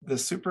 the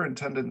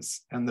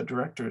superintendents and the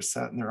directors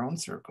sat in their own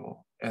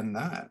circle. And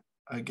that,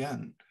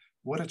 again,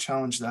 what a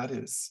challenge that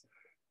is,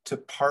 to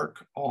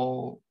park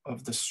all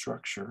of the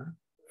structure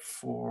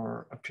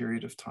for a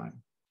period of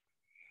time.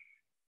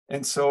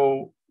 And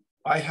so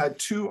I had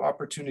 2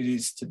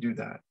 opportunities to do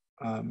that,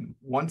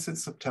 once in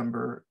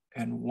September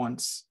and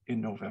once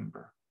in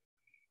November.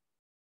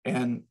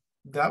 And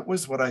that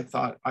was what I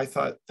thought. I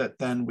thought that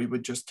then we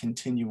would just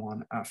continue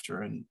on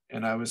after, and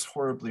I was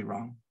horribly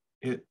wrong.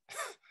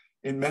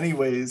 In many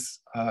ways,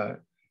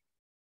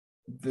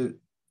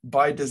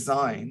 by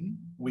design,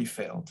 we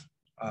failed.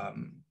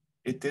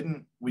 We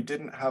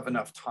didn't have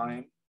enough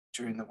time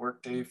during the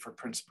workday for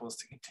principals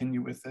to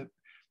continue with it.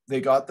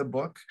 They got the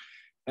book,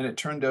 and it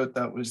turned out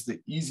that was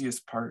the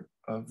easiest part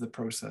of the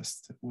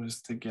process,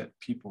 was to get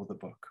people the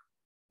book.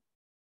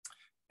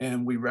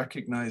 And we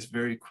recognized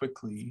very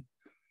quickly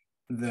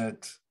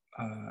that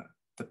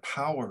the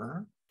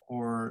power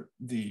or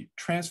the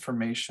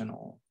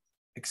transformational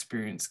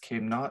experience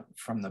came not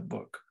from the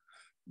book,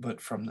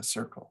 but from the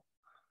circle.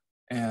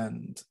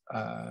 And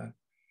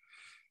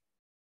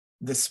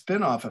the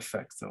spin-off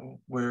effect, though,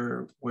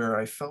 where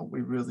I felt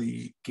we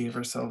really gave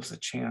ourselves a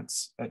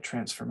chance at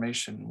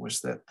transformation, was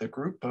that the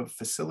group of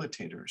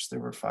facilitators, there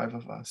were 5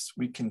 of us,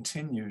 we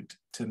continued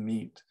to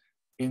meet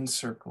in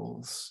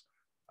circles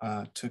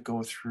to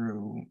go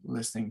through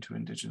listening to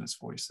Indigenous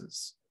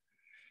voices.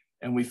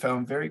 And we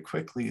found very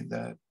quickly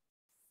that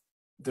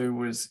there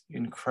was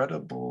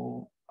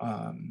incredible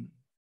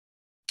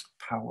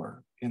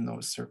power in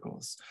those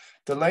circles.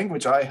 The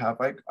language I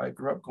have, I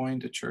grew up going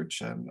to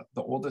church. I'm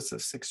the oldest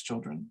of 6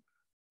 children.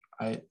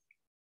 I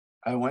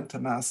went to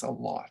Mass a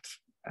lot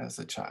as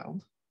a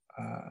child.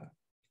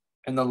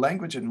 And the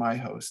language in my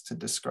house to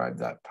describe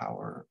that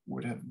power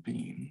would have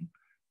been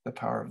the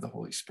power of the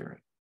Holy Spirit.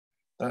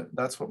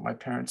 That's what my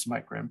parents, my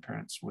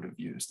grandparents would have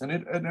used. And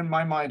in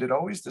my mind, it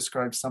always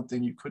describes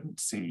something you couldn't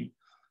see,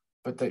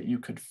 but that you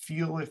could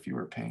feel if you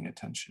were paying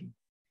attention.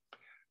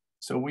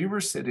 So we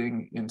were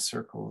sitting in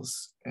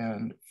circles,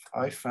 and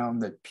I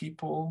found that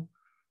people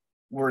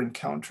were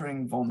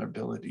encountering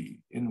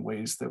vulnerability in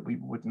ways that we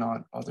would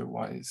not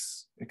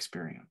otherwise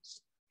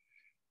experience.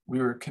 We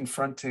were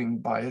confronting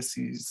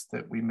biases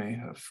that we may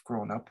have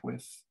grown up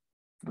with.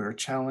 We were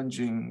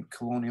challenging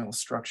colonial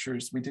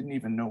structures we didn't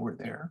even know were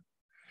there.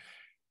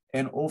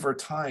 And over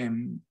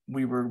time,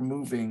 we were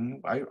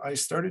moving. I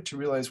started to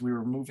realize we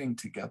were moving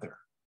together.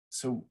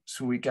 So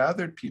we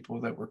gathered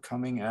people that were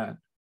coming at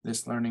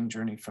this learning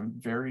journey from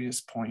various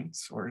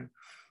points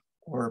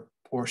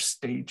or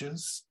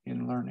stages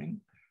in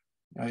learning.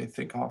 I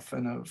think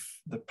often of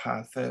the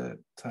path that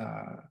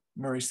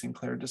Murray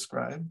Sinclair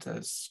described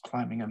as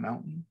climbing a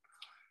mountain.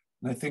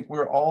 And I think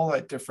we're all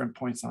at different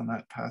points on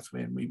that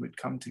pathway, and we would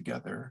come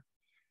together.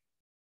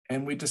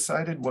 And we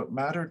decided what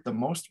mattered the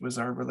most was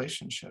our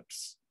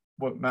relationships.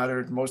 What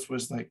mattered most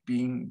was like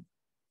being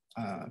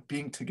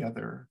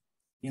together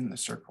in the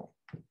circle.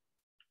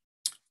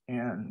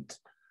 And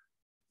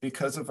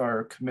because of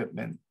our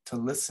commitment to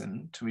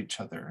listen to each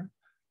other,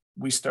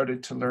 we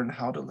started to learn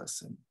how to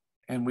listen.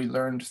 And we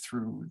learned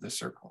through the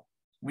circle.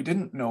 We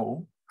didn't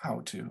know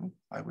how to,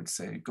 I would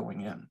say,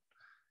 going in.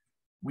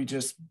 We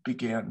just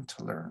began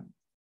to learn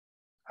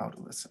how to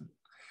listen.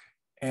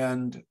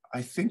 And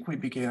I think we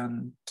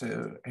began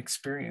to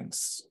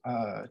experience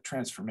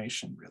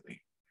transformation,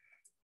 really.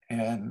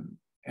 And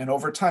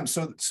over time,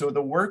 so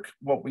the work,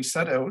 what we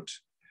set out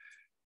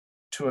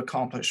to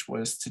accomplish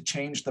was to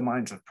change the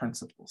minds of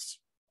principals,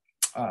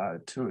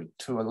 to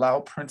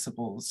allow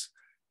principals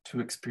to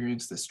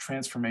experience this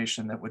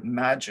transformation that would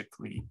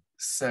magically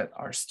set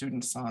our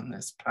students on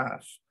this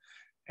path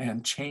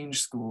and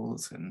change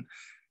schools. And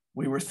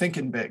we were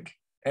thinking big.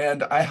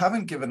 And I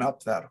haven't given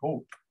up that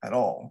hope at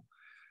all.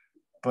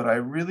 But I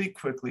really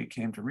quickly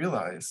came to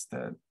realize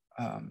that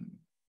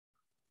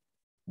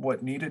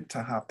what needed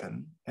to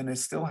happen, and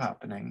is still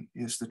happening,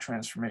 is the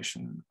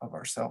transformation of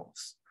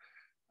ourselves.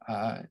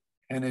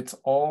 And it's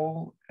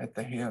all at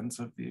the hands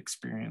of the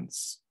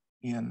experience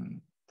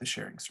in the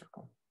sharing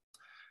circle.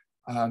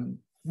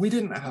 We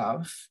didn't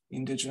have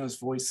Indigenous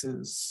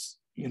voices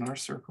in our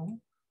circle,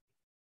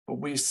 but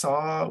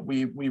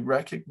we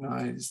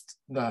recognized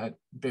that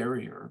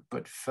barrier,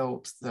 but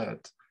felt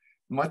that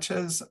much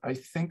as I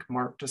think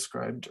Mark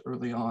described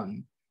early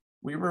on,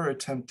 we were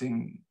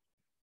attempting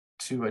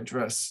to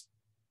address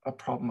a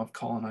problem of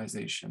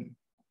colonization.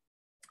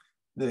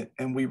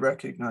 And we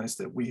recognized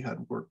that we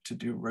had work to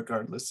do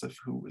regardless of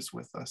who was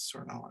with us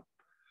or not.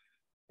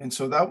 And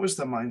so that was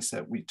the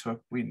mindset we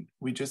took. We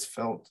just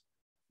felt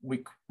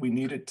we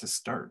needed to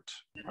start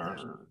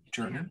our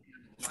journey.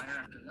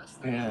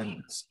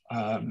 And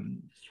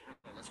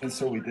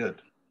so we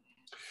did.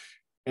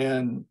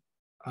 And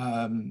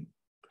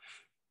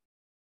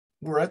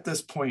we're at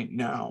this point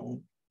now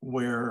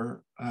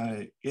where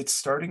it's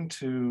starting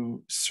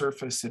to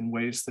surface in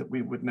ways that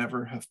we would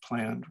never have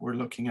planned. We're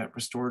looking at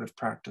restorative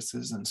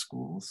practices in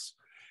schools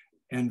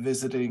and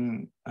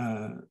visiting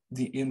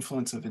the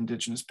influence of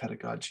Indigenous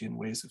pedagogy and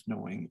ways of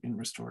knowing in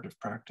restorative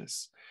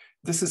practice.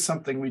 This is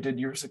something we did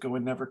years ago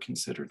and never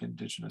considered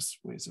Indigenous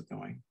ways of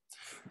knowing.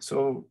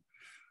 So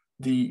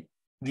the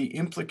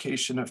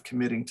implication of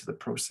committing to the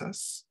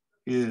process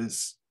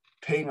is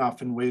paying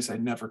off in ways I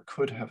never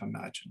could have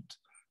imagined.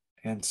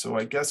 And so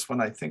I guess when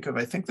I think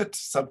the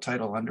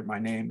subtitle under my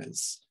name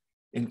is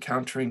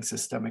Encountering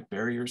Systemic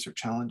Barriers or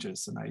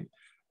Challenges. And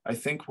I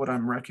think what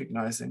I'm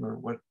recognizing, or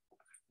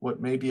what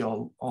maybe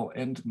I'll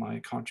end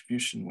my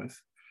contribution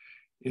with,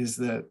 is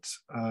that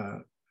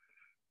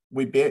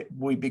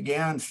we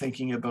began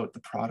thinking about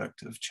the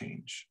product of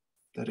change.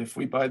 That if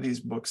we buy these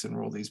books and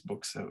roll these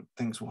books out,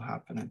 things will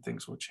happen and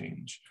things will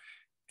change.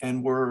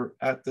 And we're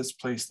at this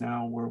place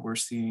now where we're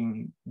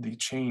seeing the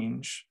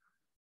change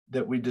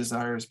that we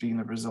desire as being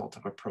the result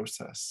of a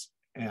process,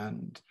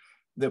 and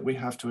that we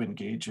have to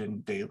engage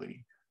in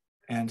daily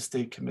and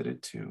stay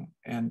committed to.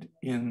 And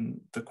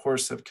in the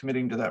course of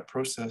committing to that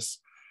process,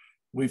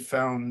 we've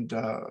found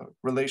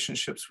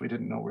relationships we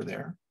didn't know were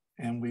there.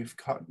 And we've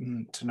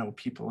gotten to know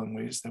people in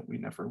ways that we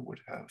never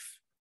would have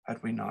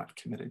had we not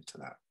committed to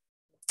that.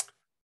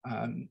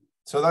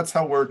 So that's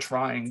how we're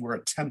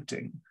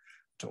attempting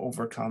to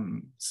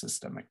overcome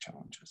systemic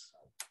challenges.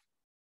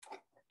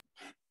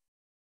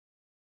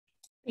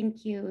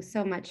 Thank you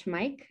so much,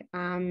 Mike.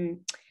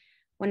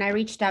 When I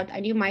reached out,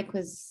 I knew Mike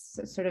was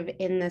sort of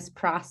in this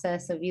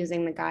process of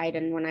using the guide.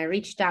 And when I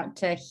reached out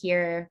to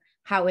hear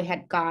how it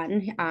had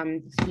gone,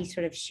 he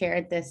sort of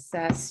shared this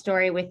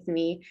story with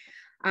me.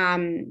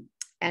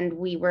 And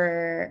we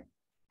were,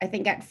 I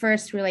think at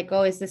first we were like,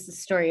 oh, is this a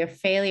story of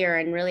failure?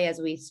 And really, as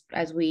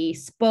we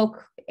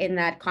spoke in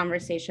that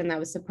conversation that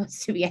was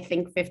supposed to be, I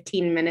think,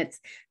 15 minutes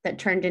that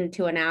turned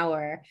into an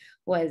hour,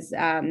 was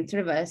sort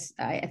of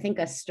I think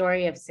a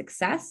story of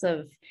success,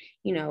 of,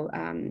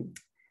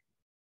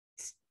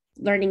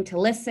 learning to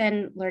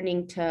listen,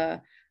 learning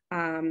to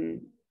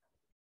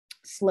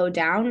slow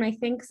down. I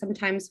think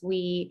sometimes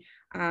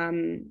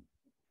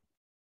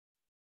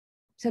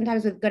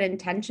sometimes with good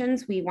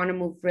intentions, we want to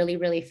move really,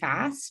 really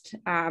fast.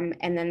 And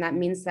then that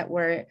means that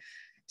we're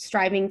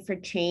striving for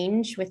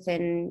change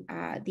within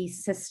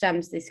these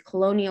systems, these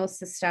colonial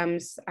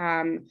systems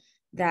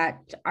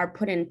that are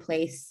put in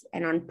place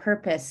and on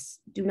purpose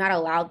do not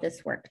allow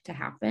this work to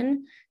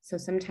happen. So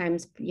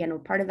sometimes,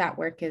 part of that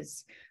work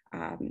is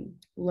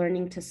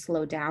learning to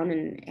slow down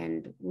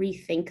and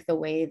rethink the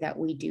way that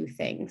we do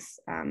things.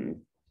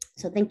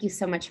 So thank you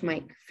so much,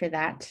 Mike, for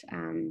that.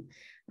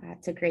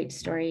 It's a great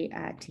story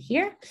to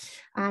hear.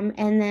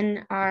 And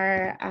then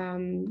our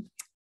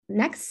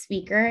next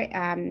speaker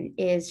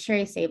is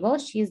Sherry Saevil.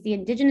 She is the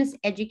Indigenous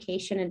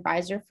Education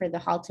Advisor for the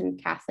Halton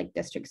Catholic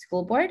District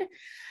School Board.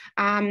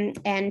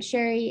 And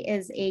Sherry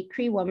is a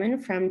Cree woman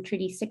from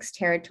Treaty 6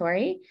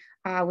 territory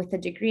with a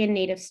degree in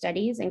Native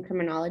Studies and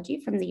Criminology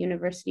from the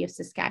University of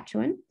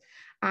Saskatchewan.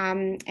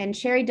 And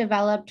Sherry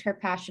developed her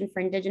passion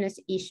for Indigenous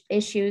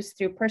issues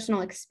through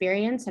personal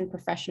experience and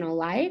professional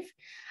life.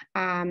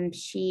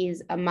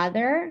 She's a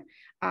mother,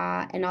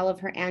 and all of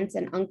her aunts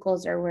and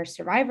uncles were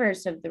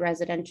survivors of the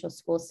residential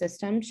school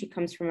system. She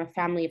comes from a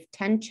family of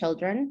 10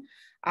 children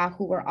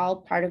who were all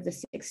part of the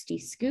 60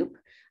 Scoop.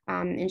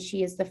 And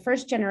she is the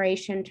first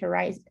generation to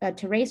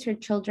raise her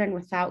children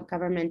without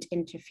government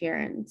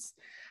interference.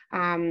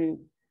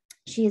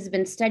 She has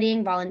been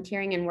studying,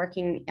 volunteering, and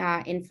working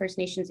in First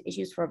Nations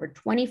issues for over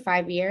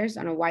 25 years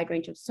on a wide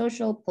range of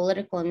social,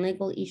 political, and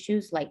legal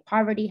issues like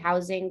poverty,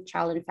 housing,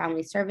 child and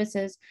family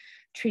services,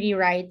 treaty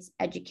rights,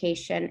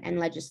 education, and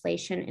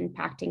legislation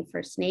impacting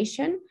First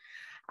Nation.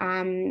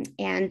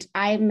 And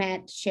I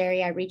met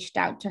Sherry, I reached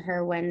out to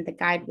her when the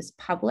guide was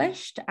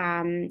published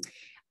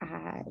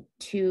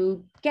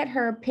to get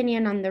her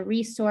opinion on the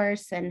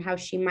resource and how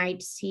she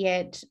might see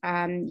it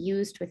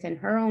used within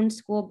her own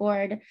school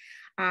board.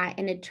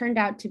 And it turned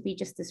out to be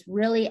just this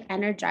really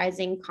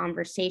energizing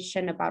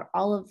conversation about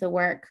all of the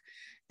work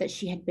that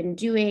she had been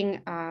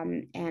doing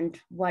and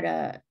what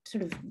a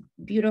sort of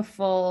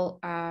beautiful,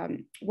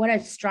 what a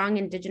strong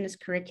Indigenous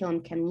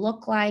curriculum can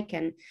look like,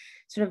 and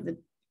sort of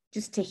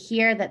just to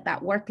hear that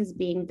that work is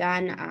being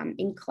done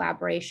in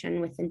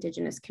collaboration with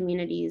Indigenous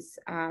communities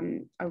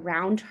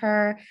around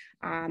her,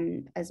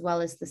 as well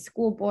as the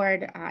school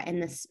board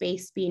and the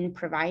space being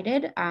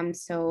provided.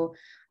 So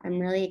I'm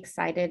really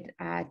excited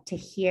to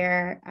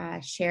hear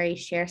Sherry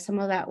share some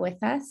of that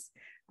with us,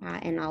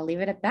 and I'll leave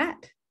it at that.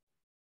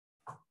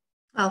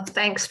 Well,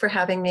 thanks for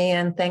having me,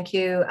 and thank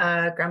you,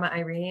 Grandma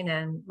Irene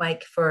and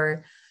Mike,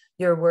 for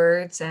your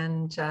words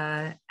and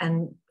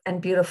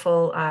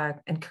beautiful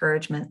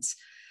encouragements.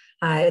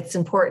 It's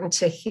important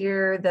to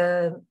hear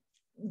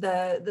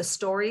the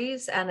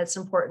stories, and it's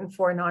important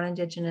for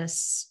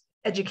non-Indigenous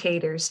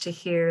educators to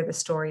hear the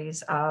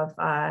stories of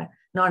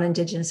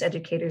non-Indigenous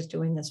educators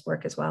doing this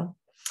work as well.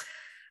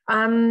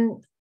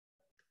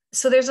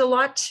 So there's a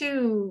lot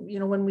to,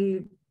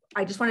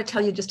 I just want to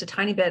tell you just a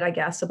tiny bit, I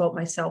guess, about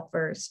myself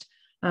first.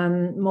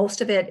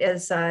 Most of it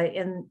is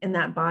in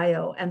that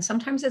bio, and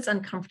sometimes it's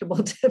uncomfortable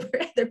for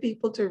other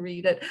people to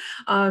read it.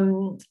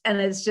 And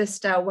it's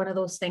just one of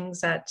those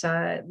things that,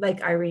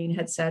 like Irene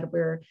had said,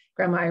 where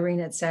Grandma Irene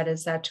had said,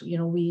 is that,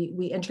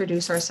 we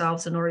introduce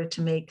ourselves in order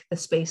to make the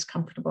space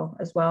comfortable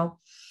as well.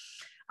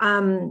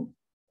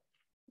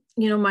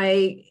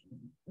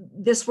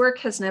 This work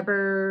has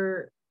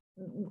never,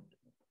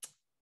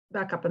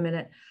 back up a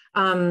minute.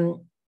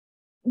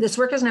 This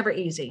work is never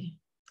easy.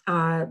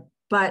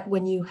 But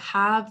when you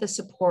have the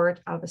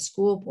support of a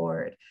school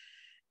board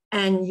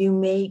and you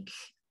make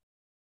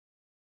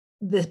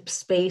the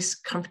space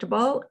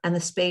comfortable and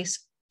the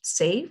space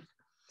safe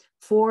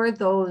for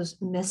those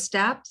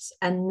missteps,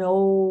 and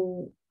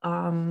no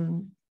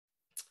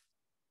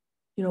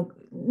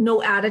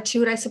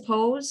attitude, I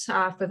suppose,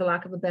 for the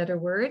lack of a better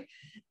word,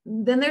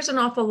 then there's an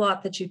awful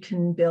lot that you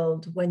can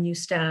build when you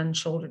stand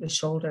shoulder to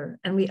shoulder.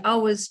 And we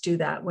always do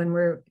that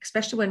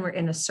especially when we're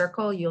in a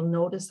circle. You'll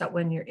notice that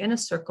when you're in a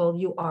circle,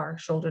 you are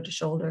shoulder to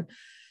shoulder.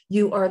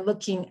 You are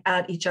looking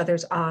at each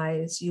other's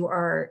eyes. You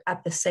are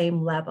at the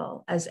same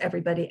level as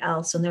everybody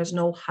else, and there's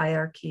no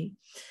hierarchy.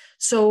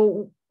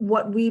 So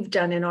what we've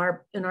done in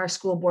our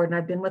school board, and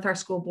I've been with our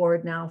school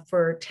board now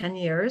for 10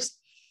 years,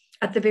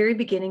 at the very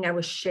beginning, I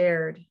was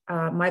shared.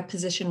 My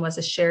position was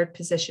a shared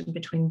position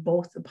between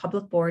both the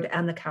public board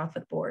and the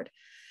Catholic board.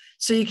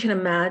 So you can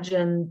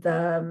imagine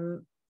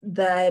the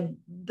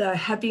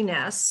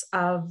heaviness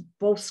of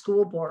both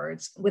school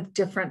boards with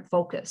different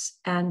focus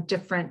and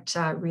different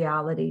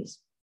realities.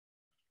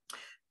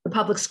 The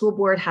public school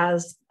board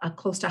has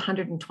close to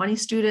 120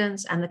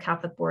 students, and the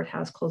Catholic board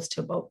has close to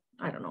about,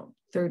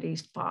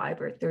 35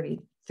 or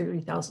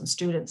 30,000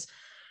 students.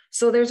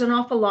 So there's an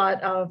awful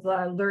lot of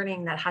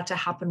learning that had to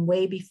happen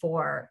way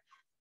before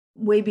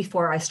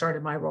I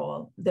started my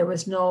role. There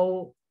was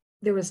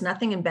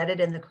nothing embedded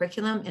in the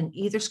curriculum in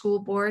either school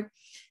board,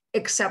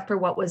 except for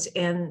what was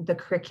in the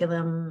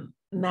curriculum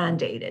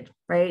mandated,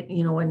 right?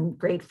 In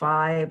grade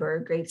 5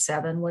 or grade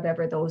 7,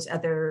 whatever those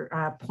other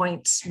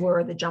points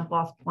were, the jump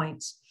off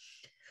points.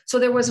 So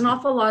there was an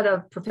awful lot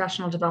of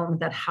professional development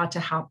that had to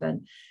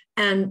happen.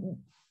 And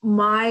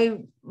my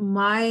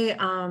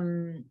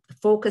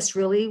focus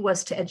really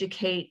was to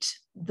educate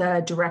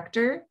the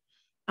director,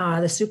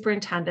 the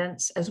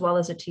superintendents, as well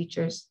as the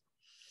teachers.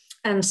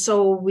 And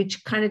so we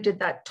kind of did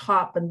that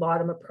top and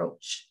bottom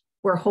approach,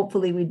 where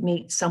hopefully we'd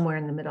meet somewhere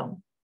in the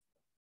middle.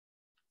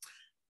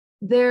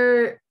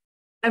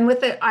 I'm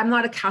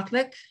not a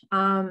Catholic,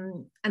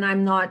 and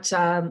I'm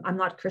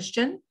not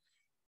Christian,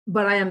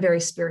 but I am very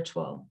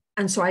spiritual.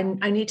 And so I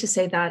need to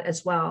say that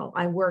as well.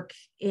 I work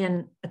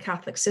in a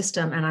Catholic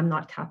system and I'm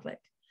not Catholic,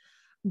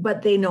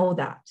 but they know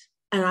that.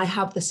 And I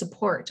have the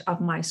support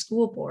of my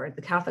school board,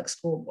 the Catholic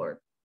school board.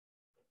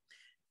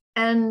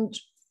 And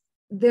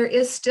there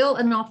is still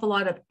an awful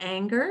lot of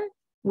anger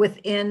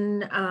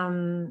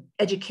within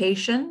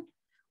education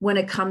when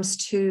it comes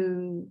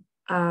to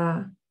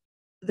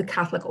the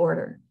Catholic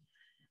order.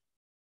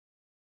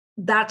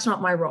 That's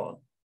not my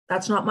role.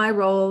 That's not my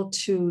role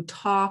to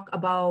talk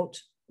about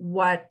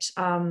what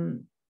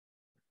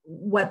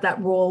that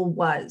role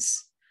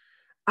was.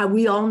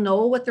 We all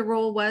know what the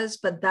role was,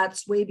 but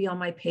that's way beyond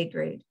my pay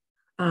grade.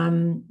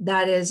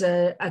 That is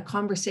a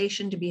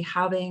conversation to be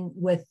having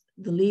with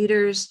the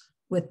leaders,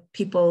 with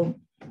people,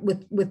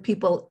 with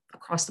people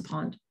across the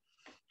pond.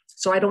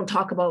 So I don't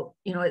talk about,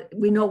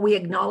 we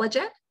acknowledge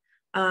it,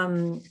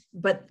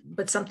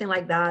 but something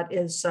like that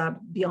is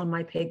beyond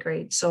my pay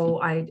grade.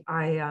 So I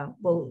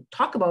will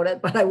talk about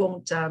it, but I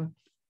won't, if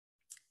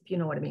you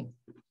know what I mean.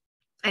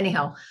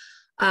 Anyhow,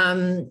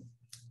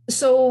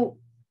 so,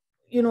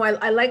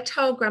 I liked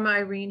how Grandma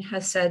Irene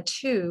has said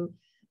too,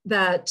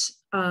 that,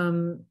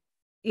 don't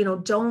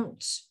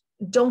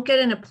get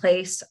in a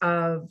place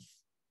of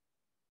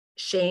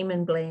shame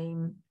and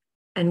blame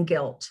and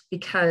guilt,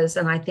 because,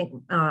 and I think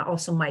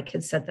also Mike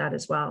had said that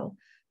as well,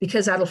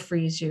 because that'll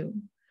freeze you.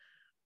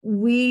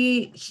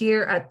 We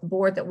here at the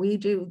board that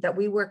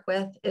we work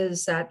with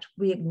is that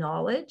we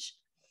acknowledge,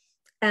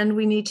 and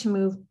we need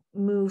to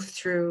move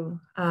through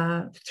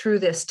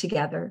this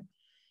together.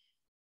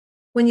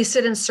 When you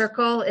sit in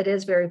circle, it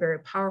is very, very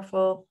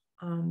powerful.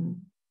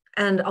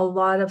 And a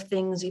lot of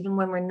things, even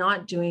when we're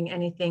not doing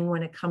anything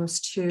when it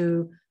comes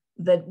to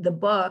the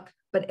book,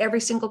 but every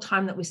single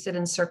time that we sit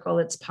in circle,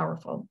 it's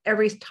powerful.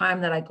 Every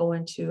time that I go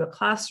into a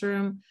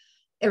classroom,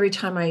 every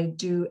time I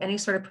do any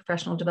sort of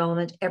professional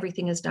development,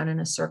 everything is done in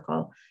a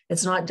circle.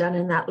 It's not done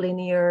in that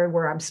linear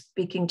where I'm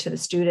speaking to the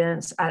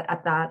students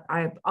at that.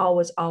 I've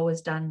always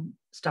done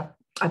stuff.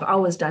 I've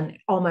always done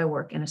all my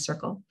work in a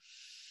circle.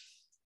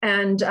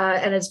 And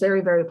it's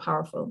very, very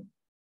powerful.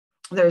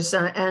 There's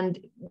and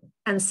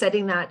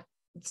setting that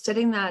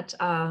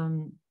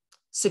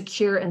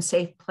secure and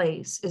safe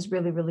place is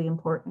really, really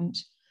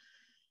important.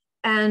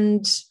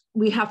 And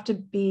we have to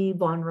be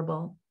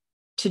vulnerable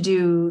to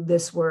do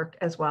this work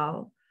as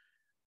well.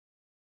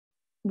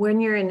 When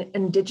you're an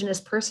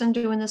Indigenous person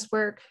doing this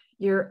work,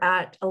 you're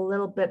at a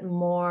little bit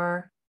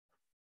more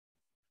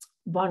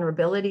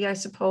vulnerability, I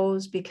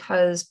suppose,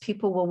 because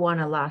people will want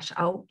to lash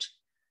out.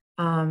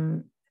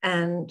 And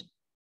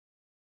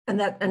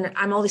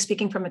I'm only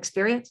speaking from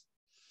experience.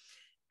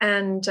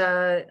 And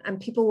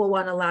people will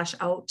want to lash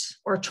out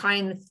or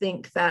trying to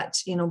think that,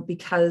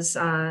 because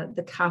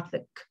the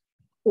Catholic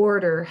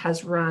order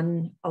has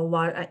run a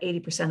lot,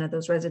 80% of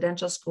those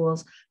residential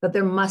schools, that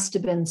there must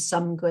have been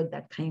some good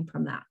that came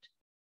from that.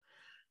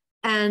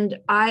 And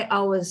I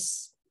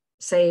always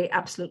say,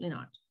 absolutely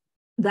not.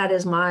 That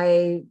is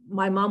my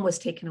mom was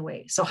taken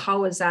away. So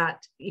how is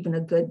that even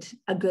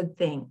a good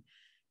thing?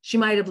 She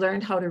might have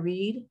learned how to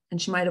read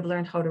and she might have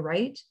learned how to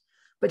write,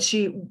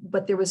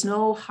 but there was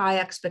no high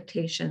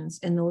expectations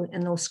in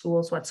those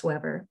schools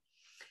whatsoever.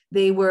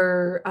 They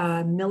were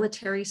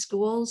military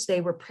schools,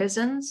 they were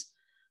prisons.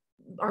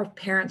 Our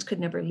parents could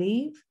never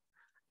leave.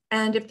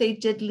 And if they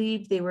did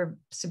leave, they were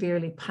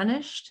severely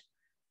punished.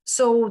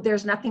 So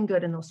there's nothing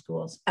good in those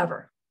schools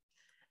ever.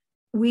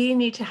 We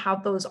need to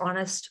have those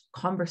honest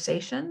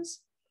conversations.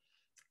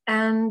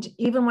 And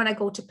even when I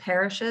go to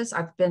parishes,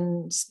 I've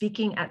been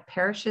speaking at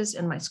parishes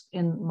in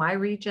my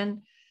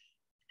region,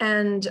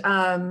 and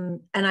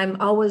I'm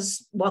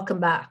always welcome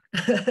back,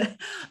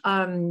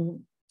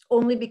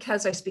 only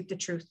because I speak the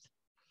truth.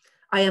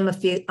 I'm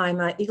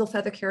an eagle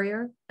feather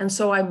carrier, and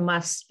so I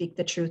must speak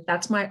the truth.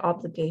 That's my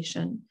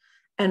obligation.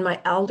 And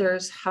my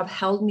elders have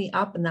held me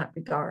up in that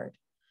regard,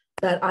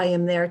 that I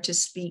am there to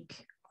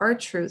speak our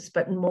truth,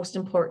 but most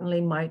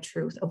importantly, my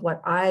truth of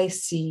what I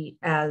see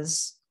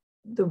as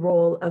the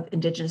role of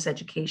Indigenous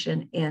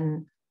education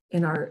in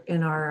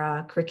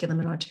our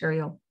curriculum in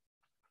Ontario.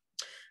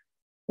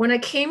 When I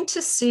came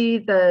to see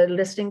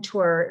listening to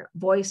our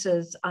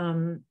voices,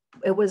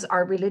 it was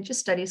our religious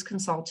studies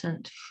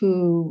consultant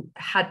who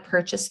had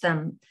purchased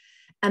them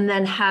and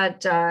then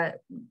had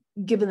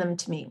given them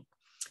to me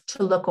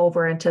to look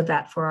over and to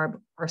vet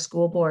for our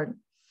school board.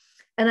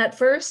 And at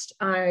first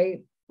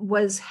I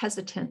was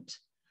hesitant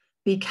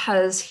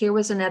because here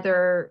was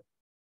another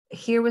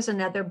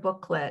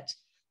booklet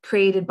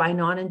created by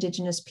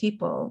non-Indigenous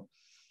people,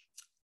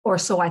 or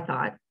so I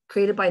thought,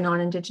 created by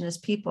non-Indigenous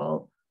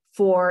people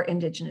for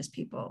Indigenous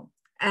people.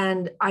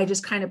 And I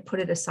just kind of put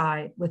it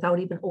aside without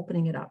even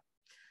opening it up.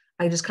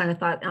 I just kind of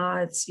thought,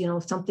 it's,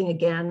 something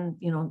again,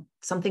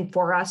 something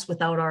for us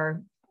without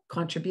our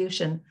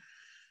contribution.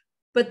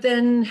 But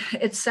then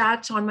it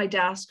sat on my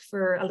desk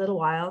for a little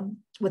while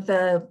with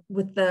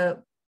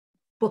the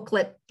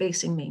booklet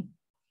facing me.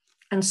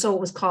 And so it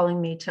was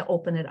calling me to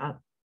open it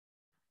up.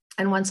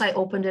 And once I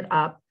opened it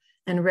up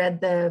and read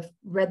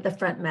the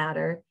front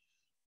matter,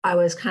 I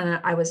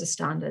was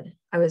astounded.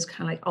 I was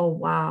kind of like, oh,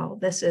 wow,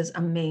 this is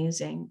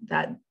amazing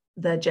that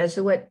the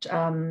Jesuit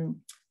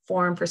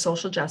Forum for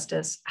Social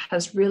Justice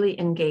has really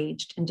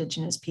engaged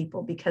Indigenous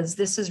people, because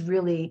this is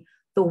really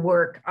the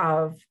work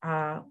of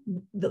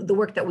the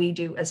work that we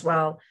do as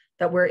well,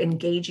 that we're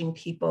engaging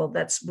people,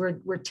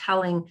 they're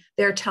telling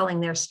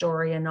their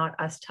story and not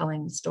us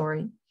telling the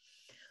story.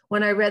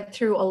 When I read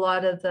through a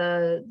lot of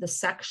the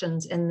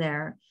sections in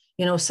there,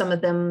 you know, some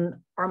of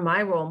them are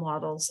my role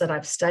models that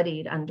I've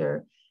studied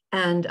under,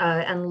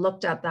 and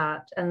looked at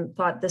that and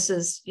thought, this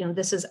is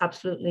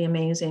absolutely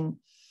amazing.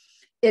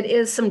 It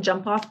is some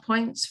jump off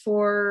points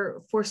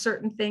for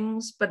certain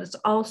things, but it's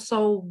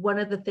also one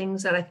of the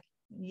things that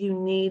you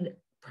need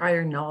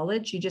prior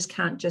knowledge. You just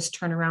can't just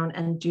turn around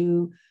and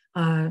do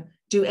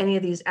any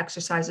of these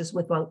exercises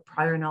without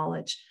prior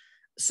knowledge.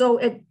 So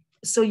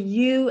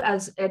you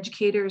as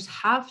educators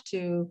have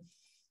to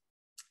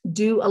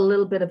do a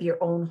little bit of your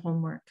own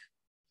homework.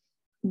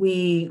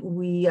 We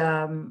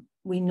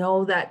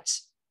know that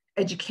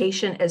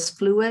education is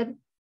fluid,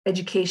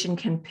 education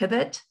can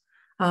pivot,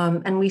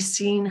 and we've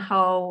seen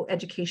how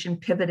education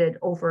pivoted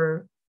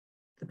over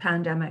the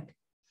pandemic,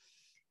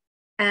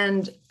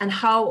 and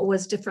how it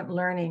was different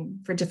learning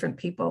for different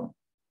people.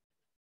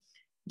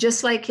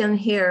 Just like in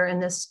here in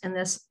this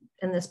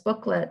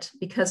booklet,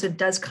 because it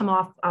does come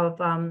off of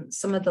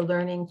some of the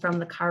learning from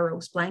the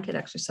Kairos blanket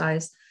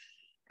exercise,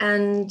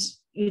 and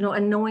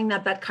knowing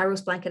that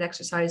Kairos blanket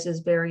exercise is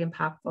very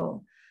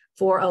impactful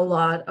for a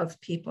lot of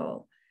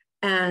people,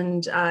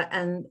 and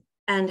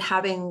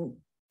having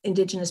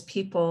Indigenous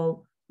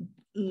people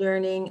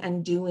learning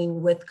and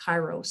doing with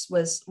Kairos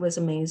was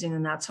amazing,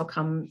 and that's how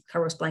come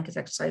Kairos blanket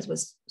exercise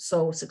was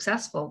so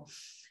successful.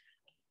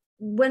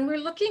 When we're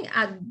looking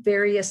at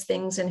various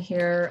things in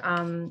here,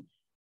 and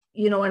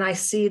I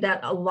see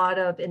that a lot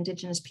of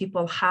Indigenous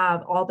people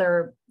have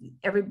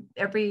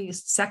every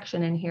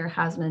section in here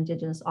has an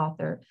Indigenous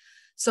author.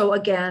 So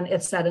again,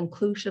 it's that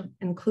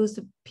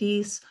inclusive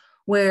piece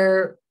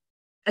where,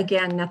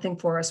 again, nothing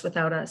for us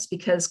without us,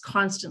 because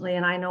constantly,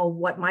 and I know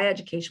what my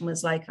education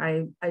was like,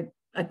 I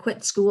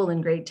quit school in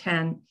grade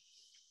 10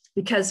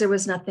 because there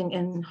was nothing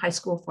in high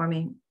school for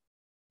me.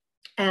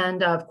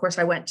 And of course,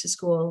 I went to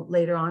school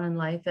later on in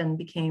life and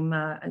became,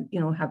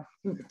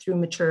 through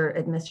mature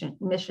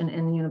admission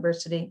in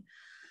university.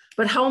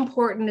 But how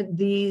important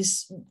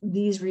these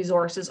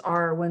resources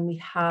are when we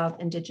have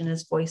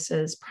Indigenous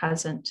voices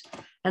present,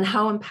 and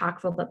how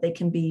impactful that they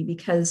can be,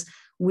 because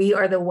we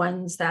are the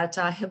ones that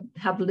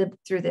have lived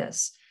through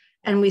this.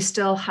 And we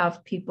still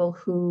have people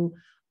who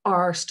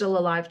are still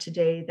alive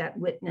today that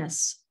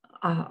witness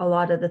a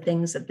lot of the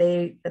things that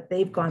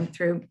they've gone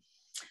through.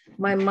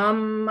 My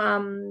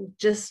mom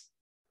just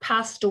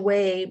passed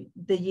away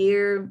the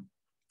year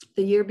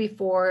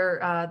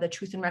before the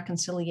Truth and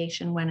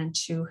Reconciliation went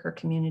into her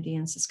community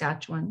in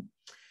Saskatchewan.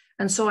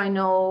 And so I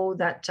know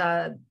that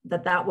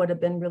that would have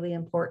been really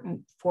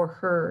important for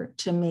her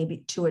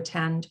to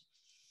attend.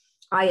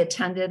 I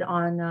attended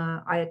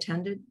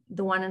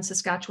the one in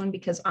Saskatchewan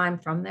because I'm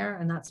from there,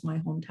 and that's my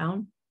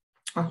hometown,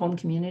 our home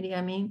community,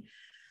 I mean,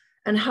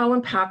 and how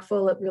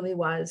impactful it really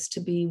was to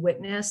be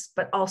witnessed,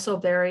 but also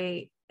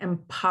very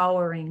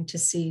empowering to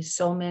see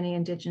so many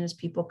Indigenous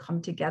people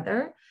come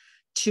together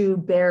to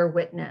bear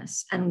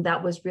witness. And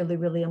that was really,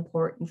 really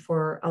important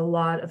for a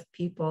lot of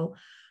people,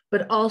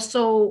 but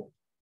also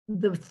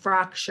the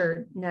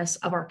fracturedness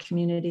of our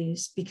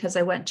communities, because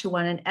I went to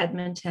one in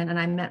Edmonton and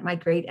I met my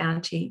great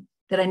auntie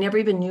that I never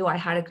even knew I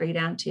had a great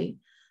auntie.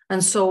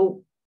 And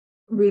so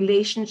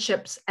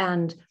relationships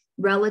and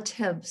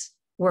relatives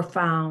were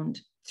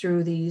found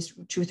through these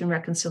Truth and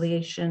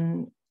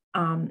Reconciliation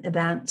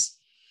events.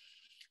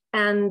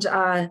 And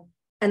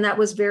that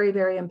was very,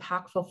 very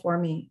impactful for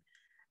me.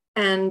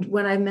 And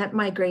when I met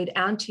my great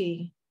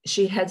auntie,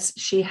 she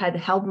had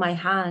held my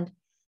hand,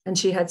 and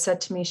she had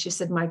said to me, she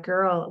said, "My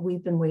girl,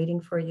 we've been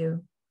waiting for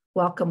you.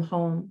 Welcome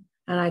home."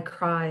 And I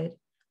cried,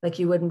 like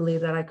you wouldn't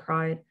believe that I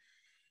cried.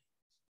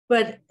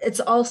 But it's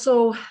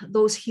also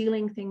those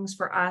healing things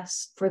for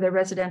us, for the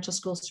residential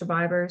school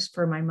survivors,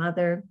 for my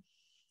mother,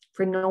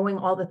 for knowing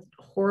all the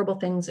horrible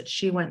things that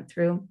she went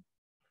through,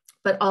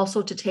 but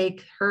also to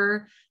take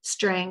her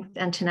strength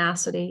and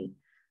tenacity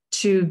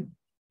to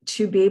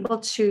be able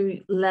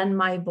to lend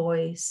my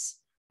voice,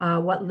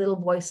 what little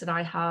voice that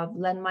I have,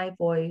 lend my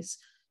voice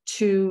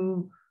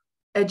to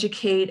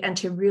educate and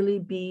to really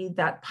be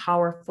that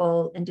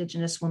powerful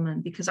Indigenous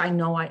woman, because I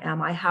know I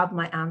am. I have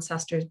my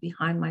ancestors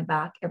behind my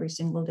back every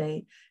single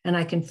day, and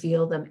I can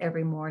feel them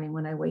every morning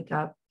when I wake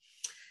up.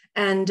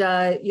 And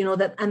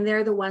and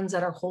they're the ones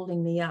that are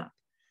holding me up,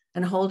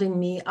 and holding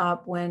me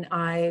up when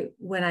I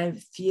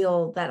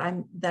feel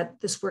that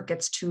this work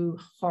gets too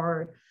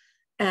hard,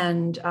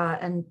 and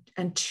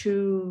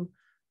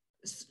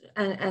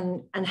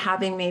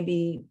having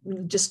maybe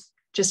just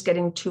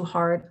getting too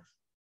hard,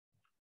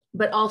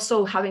 but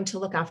also having to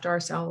look after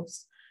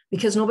ourselves,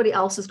 because nobody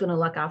else is going to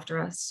look after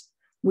us.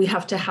 We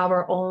have to have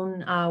our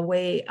own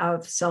way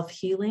of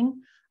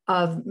self-healing,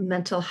 of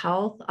mental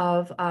health,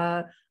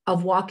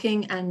 of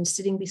walking and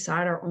sitting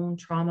beside our own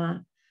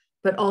trauma,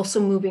 but also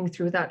moving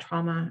through that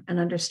trauma and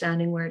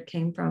understanding where it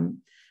came from.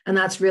 And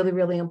that's really,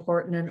 really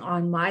important. And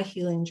on my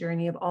healing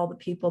journey of all the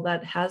people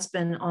that has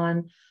been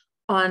on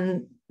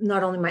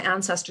not only my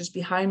ancestors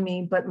behind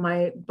me, but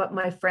my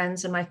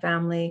friends and my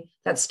family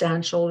that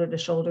stand shoulder to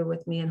shoulder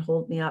with me and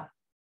hold me up.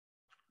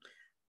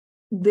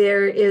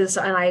 There is,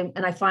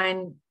 and I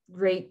find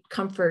great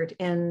comfort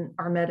in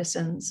our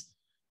medicines,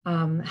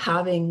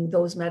 having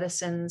those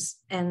medicines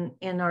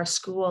in our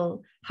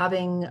school,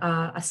 having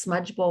a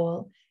smudge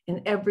bowl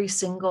in every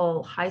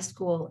single high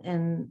school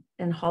in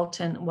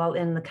Halton, well,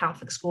 in the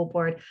Catholic School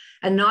Board,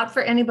 and not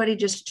for anybody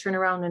just to turn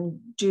around and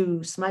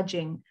do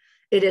smudging.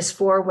 It is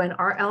for when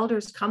our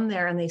elders come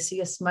there and they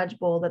see a smudge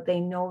bowl, that they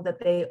know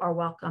that they are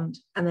welcomed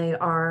and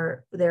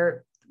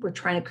we're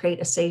trying to create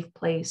a safe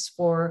place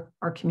for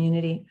our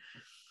community.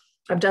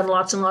 I've done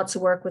lots and lots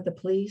of work with the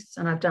police,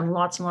 and I've done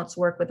lots and lots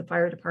of work with the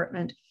fire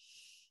department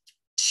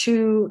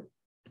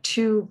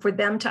for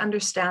them to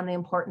understand the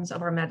importance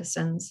of our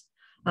medicines.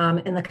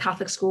 In the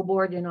Catholic School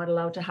Board, you're not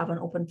allowed to have an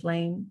open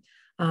flame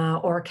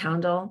or a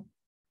candle.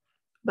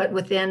 But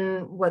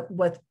within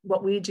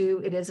what we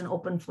do, it is an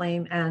open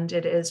flame, and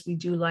we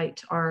do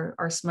light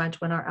our smudge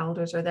when our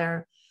elders are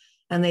there,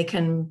 and they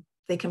can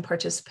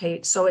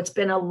participate. So it's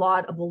been a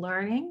lot of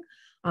learning,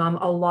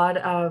 a lot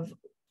of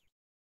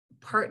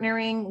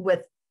partnering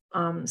with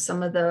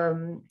some of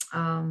the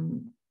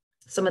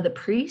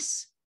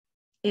priests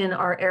in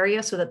our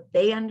area so that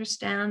they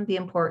understand the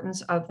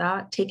importance of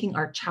that, taking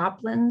our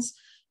chaplains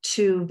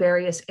to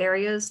various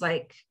areas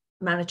like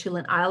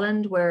Manitoulin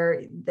Island,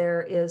 where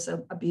there is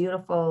a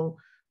beautiful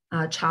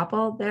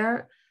chapel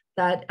there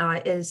that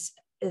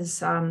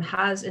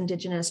has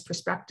Indigenous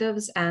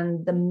perspectives,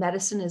 and the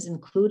medicine is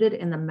included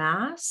in the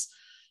Mass.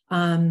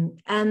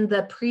 And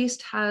the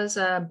priest has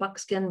a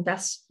buckskin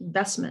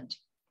vestment,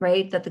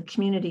 right, that the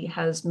community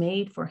has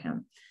made for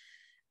him.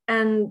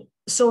 And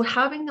so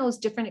having those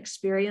different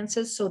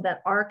experiences so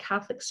that our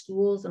Catholic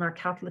schools and our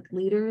Catholic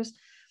leaders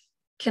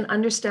can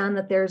understand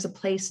that there's a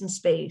place and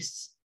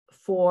space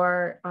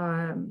for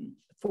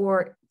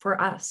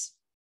us,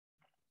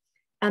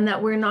 and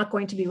that we're not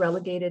going to be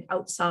relegated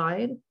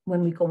outside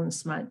when we go and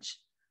smudge.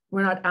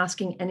 We're not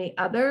asking any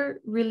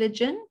other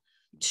religion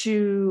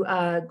to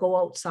go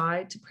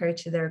outside to pray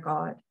to their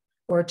God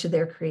or to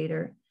their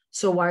creator.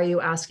 So why are you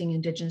asking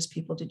Indigenous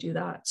people to do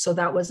that? So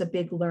that was a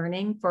big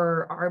learning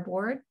for our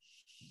board.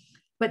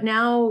 But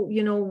now,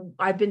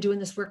 I've been doing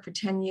this work for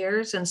 10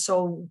 years. And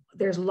so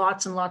there's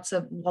lots and lots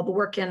of, the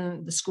work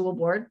in the school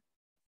board.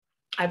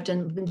 I've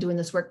been doing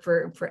this work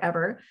for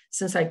forever,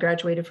 since I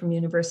graduated from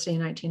university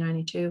in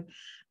 1992.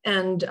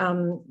 And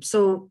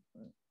so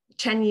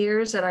 10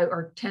 years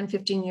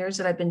 15 years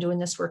that I've been doing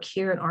this work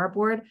here in our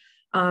board.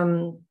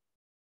 I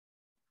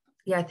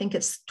think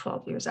it's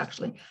 12 years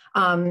actually.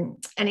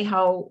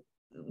 Anyhow,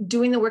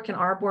 doing the work in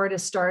our board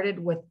has started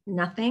with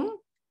nothing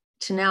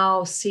to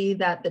now see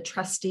that the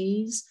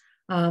trustees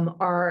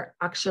are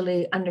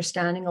actually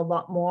understanding a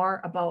lot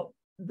more about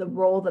the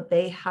role that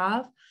they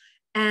have.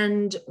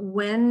 And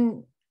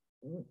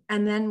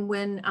then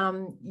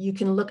when you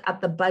can look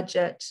at the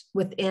budget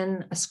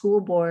within a school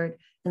board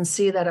and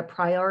see that a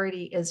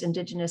priority is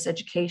Indigenous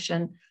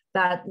education,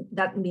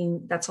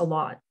 that's a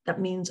lot. That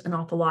means an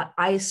awful lot.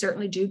 I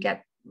certainly do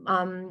get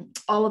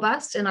all of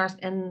us in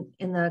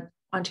the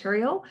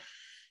Ontario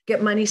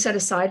get money set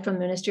aside from the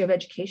Ministry of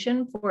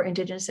Education for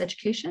Indigenous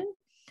education,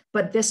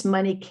 but this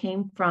money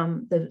came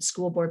from the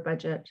school board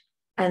budget.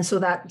 And so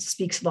that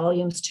speaks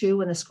volumes too,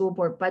 when the school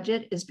board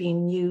budget is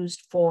being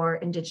used for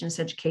Indigenous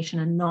education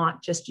and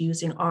not just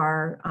using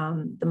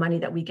the money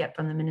that we get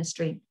from the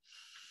ministry.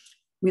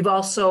 We've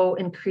also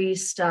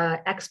increased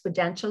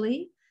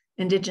exponentially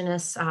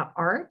Indigenous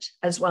art,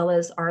 as well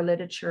as our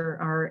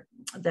literature,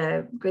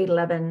 the grade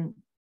 11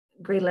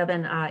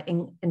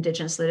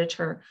 Indigenous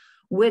literature,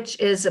 which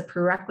is a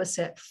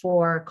prerequisite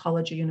for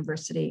college or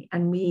university.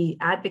 And we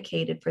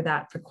advocated for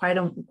that for quite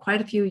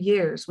a few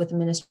years with the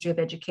Ministry of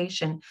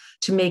Education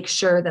to make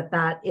sure that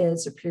that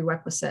is a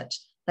prerequisite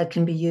that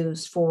can be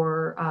used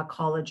for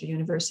college or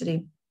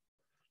university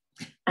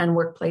and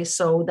workplace,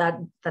 so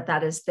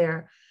that is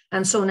there.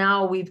 And so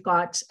now we've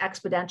got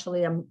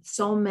exponentially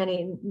so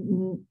many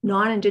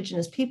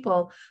non-Indigenous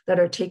people that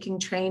are taking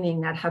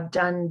training, that have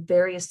done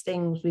various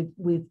things.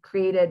 We've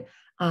created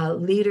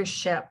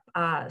leadership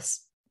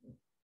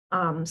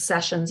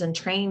sessions and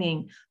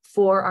training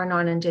for our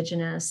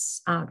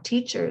non-Indigenous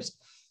teachers,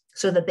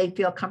 so that they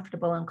feel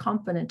comfortable and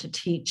confident to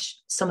teach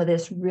some of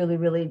this really,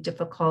 really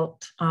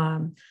difficult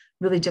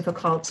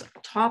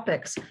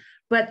topics.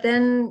 But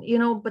then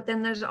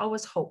there's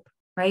always hope,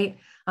 right?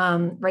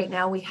 Right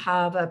now we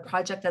have a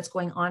project that's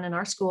going on in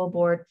our school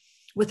board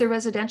with the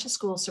residential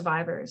school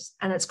survivors,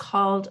 and it's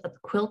called A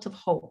Quilt of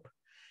Hope.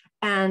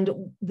 And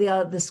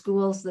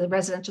the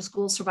residential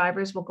school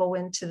survivors will go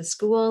into the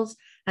schools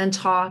and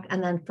talk.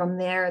 And then from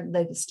there,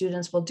 the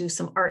students will do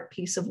some art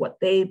piece of what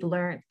they've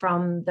learned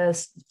from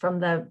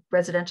the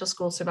residential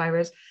school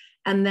survivors.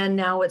 And then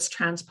now it's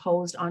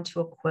transposed onto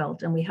a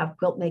quilt. And we have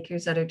quilt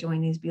makers that are doing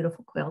these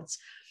beautiful quilts.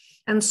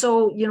 And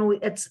so,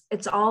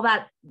 it's all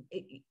that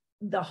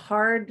the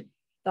hard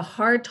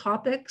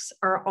topics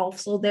are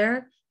also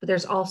there, but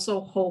there's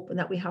also hope, and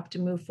that we have to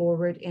move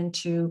forward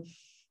into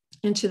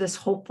this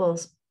hopeful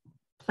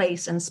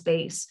place and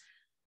space.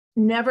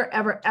 Never,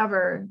 ever,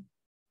 ever,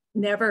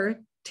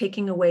 never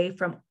taking away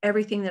from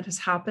everything that has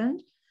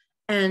happened.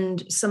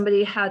 And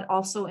somebody had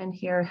also in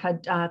here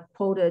had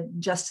quoted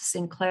Justice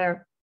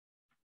Sinclair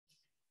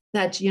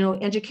that, you know,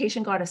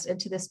 education got us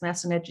into this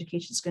mess and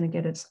education is going to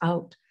get us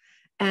out.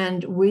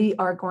 And we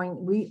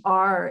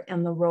are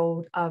in the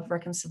road of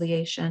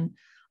reconciliation.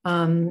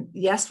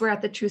 Yes, we're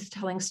at the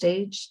truth-telling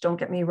stage. Don't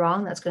get me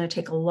wrong. That's going to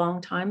take a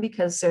long time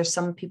because there's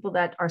some people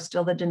that are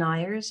still the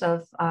deniers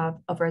of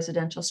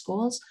residential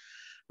schools.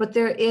 But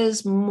there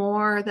is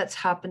more that's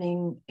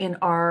happening in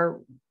our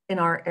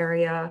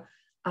area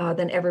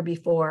than ever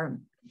before.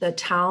 The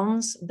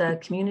towns, the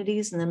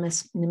communities, and the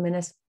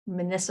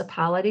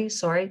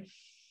municipalities,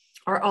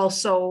 are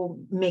also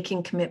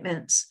making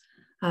commitments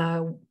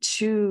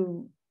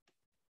to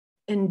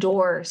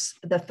endorse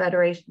the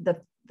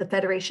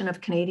Federation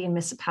of Canadian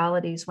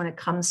Municipalities when it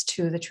comes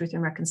to the truth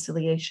and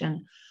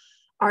reconciliation.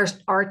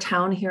 Our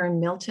town here in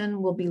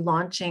Milton will be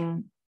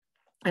launching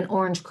an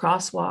orange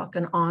crosswalk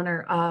in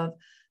honor of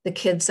the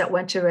kids that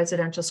went to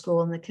residential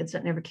school and the kids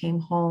that never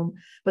came home.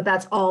 But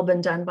that's all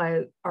been done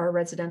by our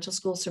residential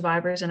school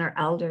survivors and our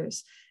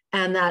elders.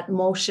 And that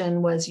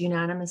motion was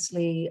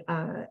unanimously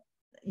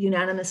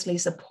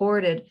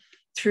supported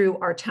through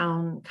our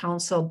town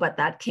council, but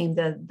that came,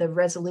 the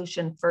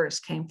resolution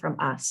first came from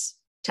us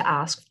to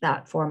ask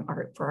that for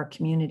our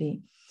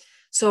community.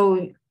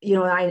 So, you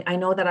know, I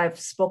know that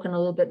I've spoken a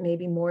little bit,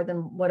 maybe more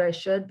than what I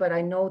should, but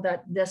I know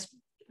that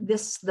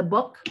the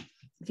book,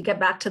 if you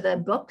get back to the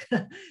book,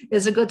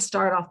 is a good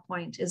start-off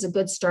point, is a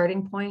good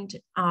starting point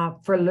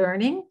for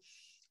learning,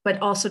 but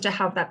also to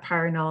have that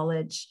prior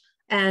knowledge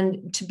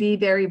and to be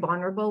very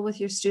vulnerable with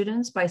your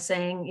students by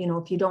saying, you know,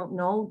 if you don't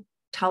know,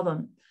 tell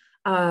them,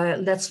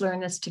 let's learn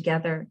this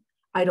together.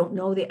 I don't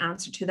know the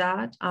answer to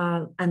that,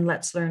 and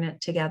let's learn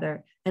it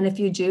together. And if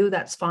you do,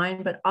 that's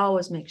fine, but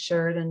always make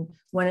sure, and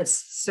when it's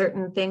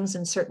certain things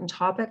and certain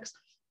topics,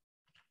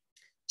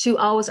 to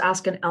always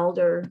ask an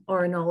elder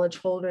or a knowledge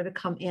holder to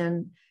come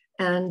in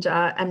and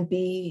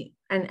be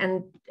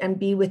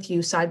with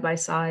you side by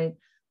side.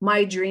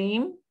 My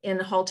dream in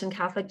the Halton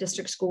Catholic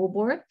District School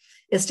Board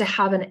is to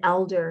have an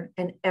elder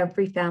in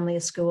every family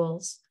of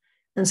schools.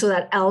 And so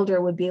that elder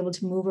would be able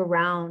to move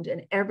around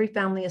in every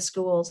family of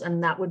schools.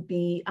 And that would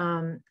be,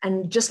 and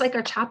just like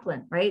our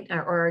chaplain, right?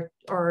 Or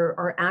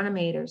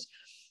animators,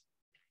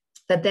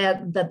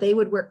 that they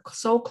would work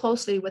so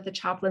closely with the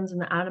chaplains and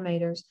the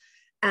animators.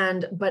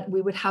 But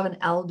we would have an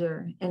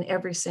elder in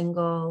every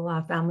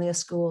single family of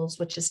schools,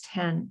 which is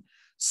 10.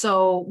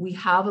 So we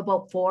have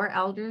about 4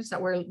 elders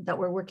that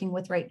we're working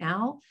with right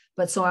now.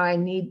 But so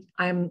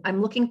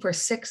I'm looking for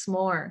 6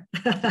 more.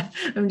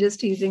 I'm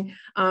just teasing,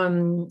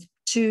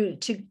 to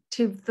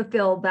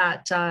fulfill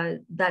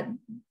that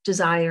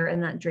desire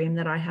and that dream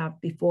that I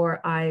have before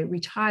I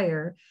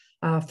retire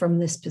from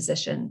this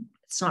position.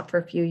 It's not for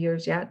a few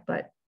years yet,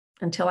 but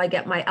until I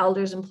get my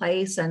elders in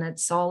place and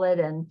it's solid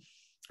and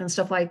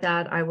stuff like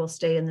that, I will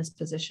stay in this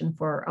position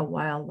for a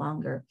while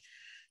longer.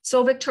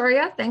 So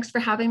Victoria, thanks for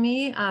having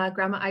me.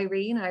 Grandma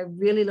Irene, I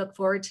really look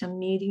forward to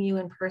meeting you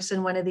in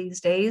person one of these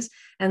days.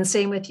 And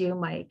same with you,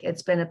 Mike.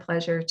 It's been a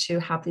pleasure to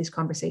have these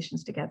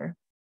conversations together.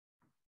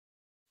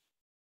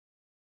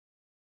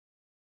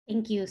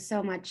 Thank you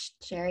so much,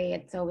 Sherry.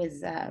 It's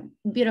always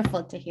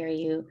beautiful to hear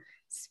you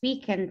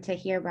speak and to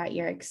hear about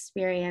your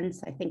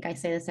experience. I think I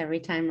say this every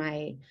time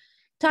I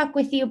talk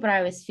with you, but I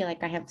always feel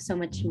like I have so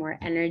much more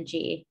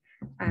energy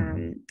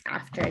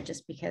after,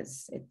 just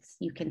because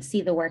you can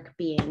see the work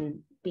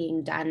being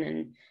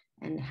done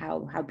and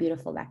how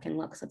beautiful that can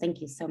look. So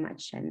thank you so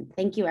much. And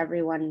thank you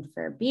everyone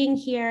for being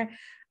here.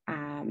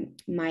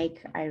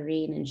 Mike,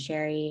 Irene, and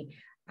Sherry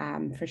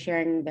for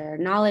sharing their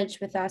knowledge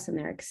with us and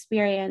their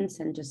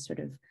experience and just sort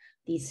of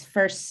these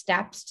first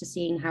steps to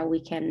seeing how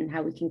we can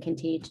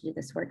continue to do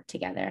this work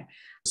together.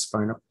 So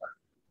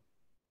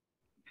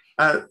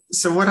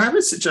what I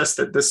would suggest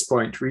at this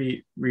point,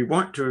 we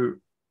want to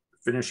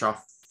finish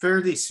off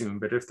fairly soon,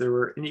 but if there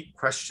were any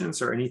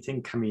questions or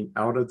anything coming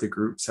out of the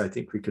groups, I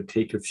think we could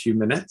take a few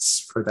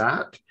minutes for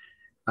that.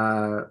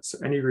 So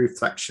any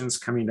reflections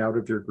coming out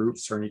of your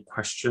groups or any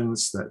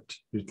questions that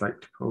you'd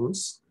like to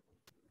pose?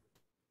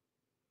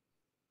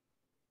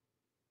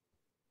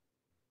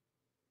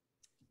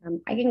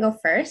 I can go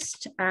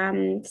first.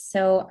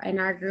 So in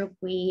our group,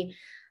 we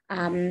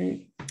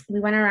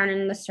went around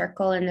in the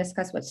circle and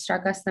discussed what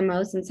struck us the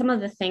most, and some of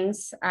the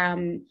things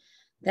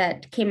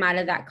that came out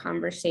of that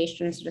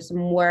conversation, sort of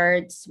some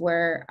words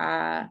were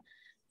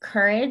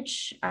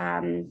courage,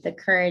 the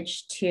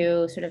courage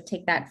to sort of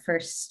take that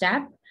first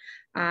step,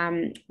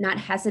 not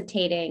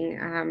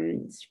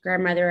hesitating.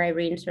 Grandmother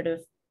Irene sort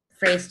of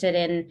phrased it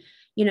in,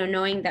 you know,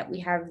 knowing that we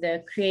have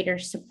the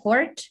Creator's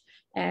support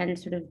and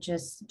sort of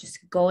just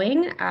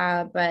going,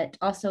 but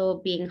also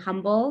being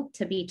humble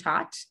to be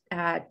taught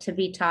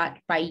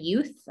by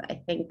youth. I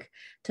think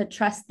to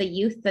trust the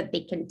youth that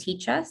they can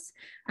teach us.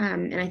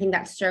 And I think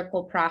that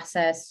circle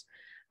process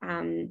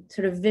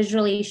sort of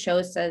visually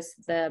shows us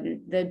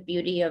the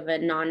beauty of a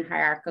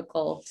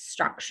non-hierarchical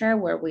structure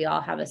where we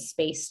all have a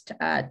space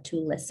to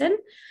listen.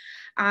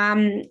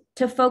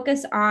 To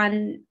focus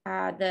on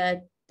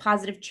the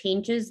positive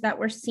changes that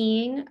we're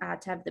seeing,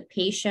 to have the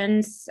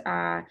patience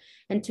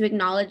and to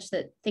acknowledge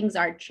that things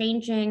are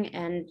changing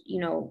and,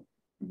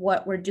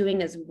 what we're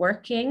doing is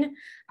working.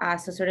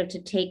 So sort of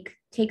to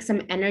take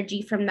some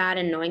energy from that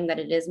and knowing that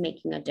it is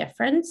making a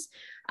difference.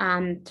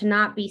 To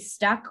not be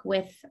stuck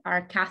with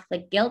our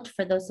Catholic guilt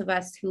for those of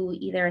us who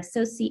either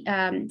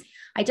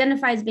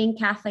identify as being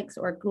Catholics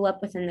or grew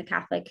up within the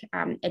Catholic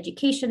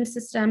education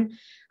system,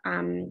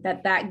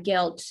 that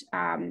guilt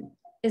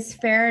is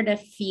fair to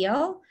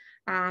feel,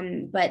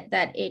 but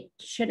that it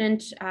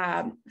shouldn't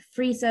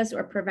freeze us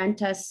or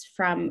prevent us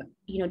from,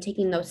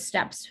 taking those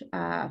steps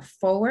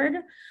forward.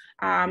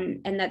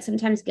 And that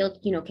sometimes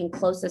guilt, can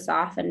close us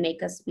off and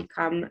make us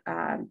become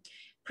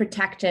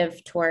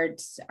protective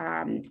towards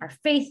our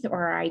faith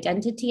or our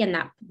identity, and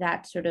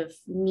that sort of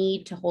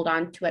need to hold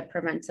on to it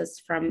prevents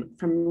us from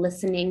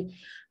listening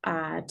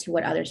to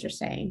what others are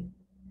saying.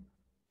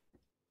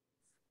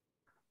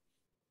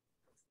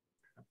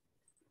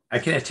 I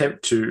can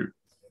attempt to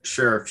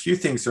share a few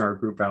things in our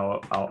group. I'll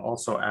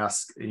also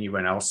ask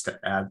anyone else to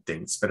add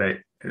things, but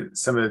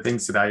some of the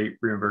things that I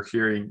remember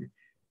hearing,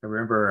 I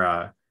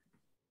remember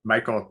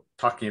Michael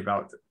talking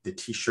about the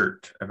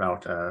t-shirt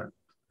about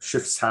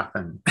shifts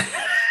happen.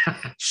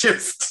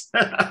 Shift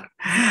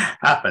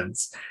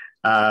happens.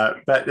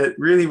 But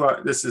really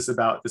what this is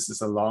about, this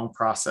is a long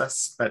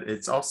process, but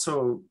it's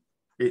also,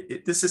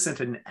 this isn't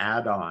an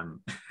add-on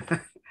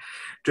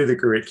to the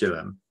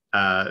curriculum.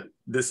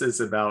 This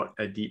is about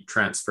a deep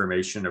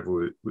transformation of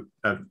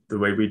the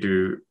way we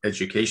do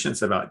education.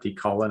 It's about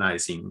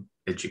decolonizing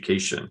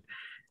education.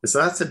 And so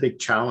that's a big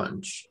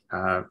challenge.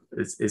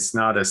 It's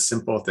not a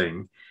simple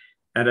thing.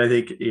 And I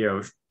think,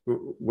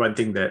 one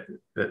thing that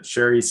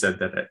Sherry said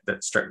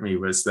that struck me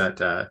was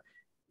that,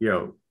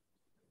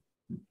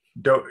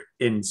 don't,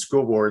 in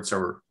school boards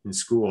or in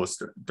schools,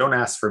 don't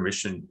ask for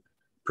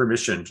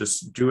permission,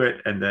 just do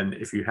it. And then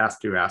if you have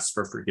to, ask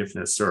for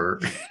forgiveness or,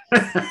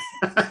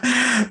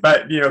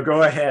 but,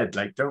 go ahead,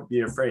 like, don't be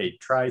afraid,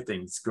 try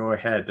things, go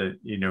ahead. It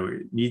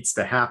needs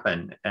to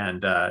happen.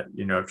 And,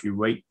 if you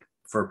wait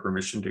for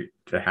permission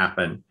to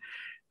happen,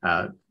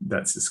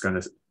 that's just going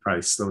to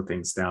probably slow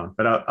things down.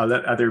 But I'll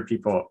let other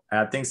people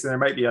add things. And there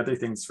might be other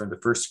things from the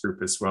first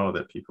group as well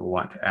that people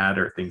want to add,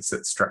 or things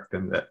that struck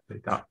them that they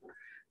thought,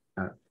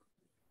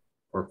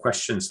 or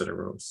questions that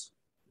arose.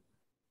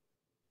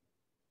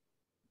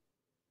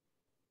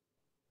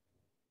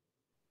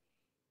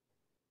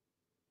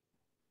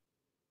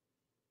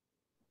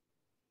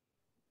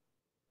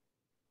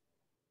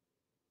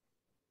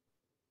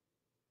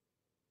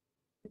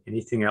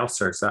 Anything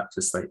else, or is that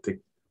just like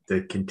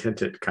the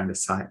contented kind of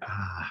sigh?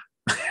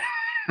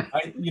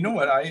 You know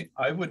what,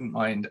 I wouldn't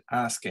mind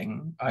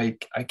asking. I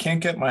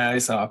can't get my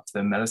eyes off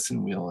the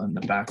medicine wheel in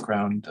the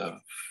background of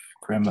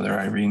Grandmother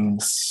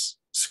Irene's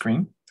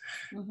screen.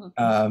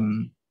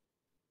 Mm-hmm.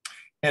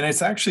 And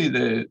it's actually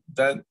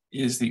that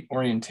is the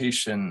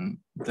orientation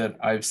that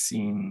I've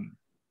seen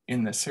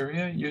in this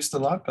area used a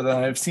lot, but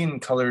then I've seen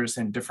colors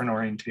in different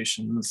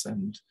orientations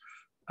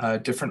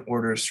and different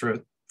orders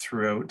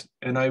throughout.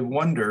 And I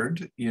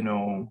wondered,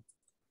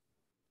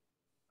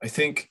 I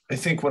think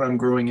what I'm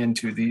growing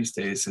into these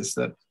days is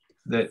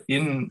that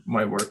in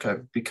my work,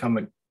 I've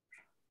become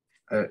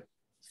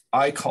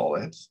I call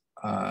it,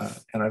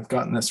 and I've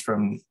gotten this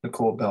from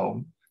Nicole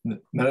Bell,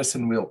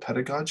 medicine wheel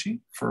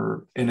pedagogy,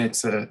 and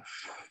it's a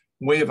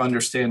way of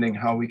understanding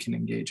how we can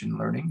engage in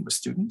learning with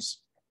students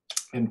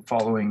and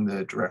following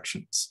the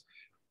directions.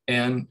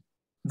 And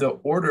the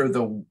order,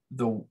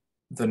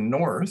 the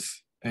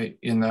north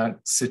in that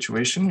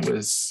situation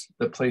was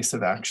the place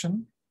of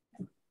action.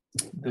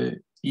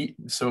 And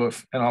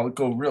I'll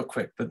go real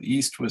quick, but the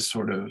east was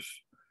sort of,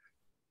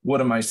 what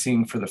am I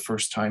seeing for the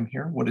first time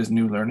here? What is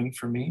new learning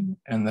for me?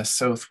 And the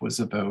south was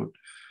about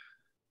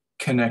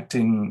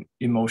connecting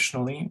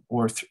emotionally,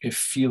 or if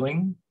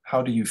feeling,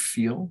 how do you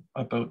feel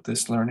about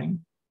this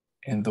learning?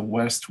 And the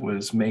west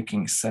was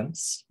making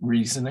sense,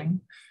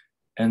 reasoning,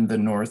 and the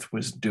north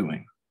was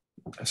doing.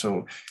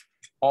 So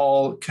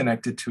all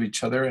connected to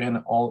each other and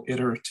all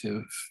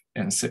iterative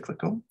and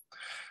cyclical.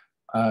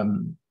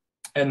 And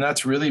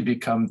that's really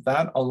become,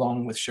 that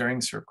along with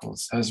sharing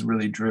circles has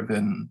really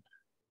driven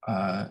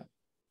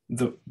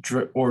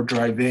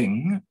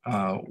driving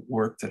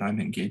work that I'm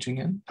engaging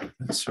in,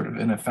 sort of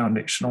in a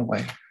foundational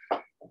way.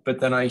 But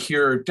then I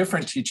hear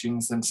different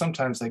teachings, and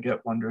sometimes I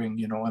get wondering,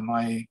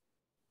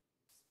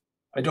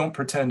 I don't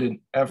pretend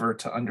ever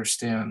to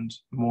understand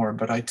more,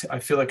 but I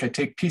feel like I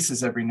take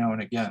pieces every now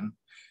and again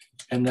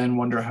and then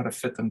wonder how to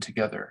fit them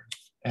together.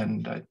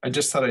 And I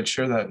just thought I'd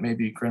share that,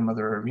 maybe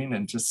Grandmother Irene,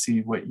 and just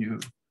see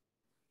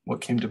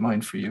what came to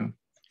mind for you.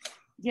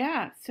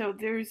 Yeah, so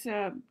there's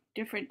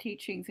different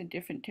teachings in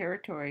different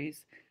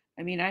territories.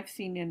 I mean, I've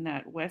seen in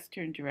that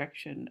western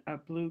direction a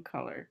blue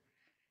color.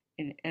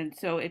 And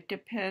so it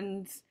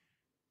depends,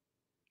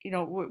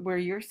 where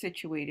you're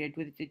situated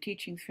with the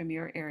teachings from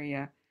your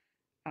area.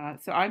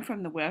 So I'm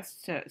from the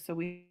west, so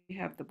we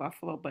have the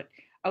buffalo, but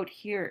out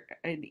here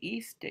in the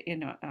east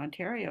in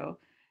Ontario,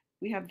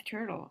 we have the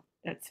turtle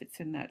that sits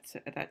in that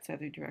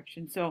southern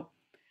direction. So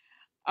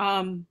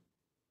um,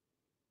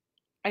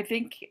 I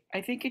think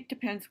it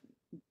depends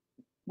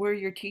where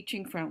you're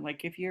teaching from.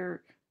 Like if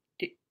you're,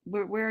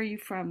 where are you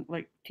from?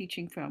 Like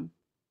teaching from?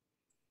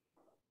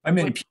 I'm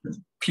in What?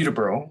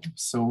 Peterborough,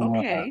 so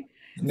Okay.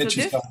 So Mitch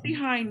is this down.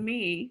 behind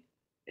me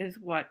is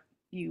what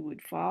you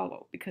would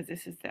follow because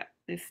this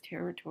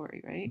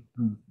territory, right?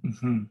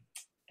 Mm-hmm.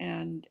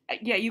 And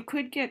yeah, you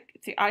could get,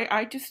 see,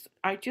 I just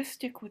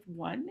stick with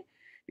one Yeah.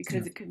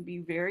 because it can be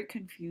very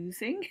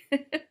confusing.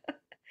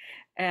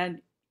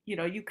 And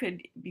you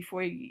could,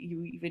 before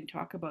you even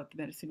talk about the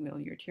medicine wheel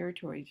in your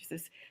territory,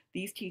 just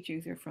these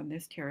teachings are from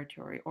this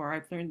territory, or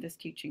I've learned this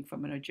teaching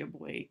from an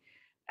Ojibwe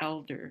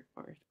elder,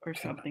 or Okay.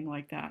 something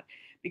like that.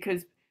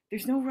 Because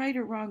there's no right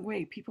or wrong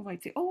way. People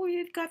might say, "Oh,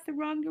 you've got the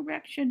wrong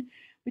direction,"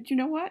 but you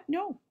know what?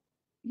 No,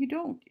 you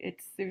don't.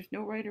 There's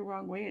no right or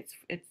wrong way.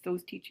 It's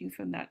those teachings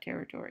from that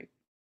territory.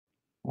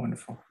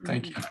 Wonderful.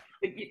 Thank Hmm. you.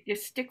 But you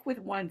just stick with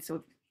one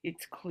so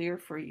it's clear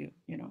for you.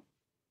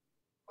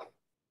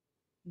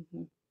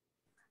 Hmm.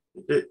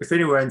 If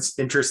anyone's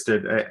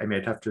interested, I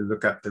might have to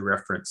look up the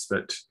reference,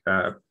 but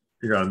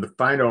on the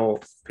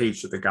final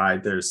page of the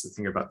guide, there's the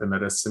thing about the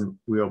medicine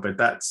wheel, but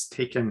that's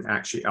taken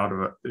actually out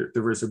of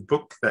there was a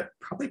book that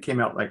probably came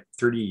out like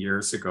 30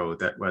 years ago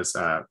that was,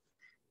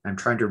 I'm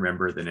trying to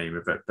remember the name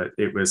of it, but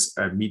it was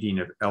a meeting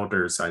of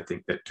elders, I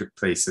think, that took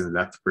place in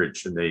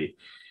Lethbridge, and they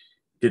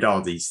did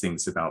all these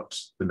things about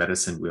the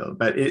medicine wheel.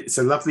 But it's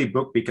a lovely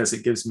book because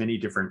it gives many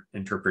different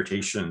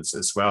interpretations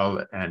as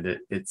well, and it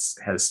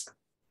has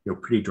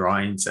pretty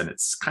drawings, and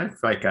it's kind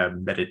of like a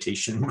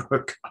meditation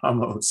book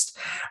almost.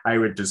 I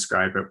would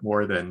describe it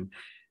more than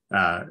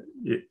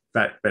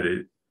but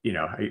it,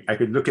 I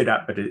could look it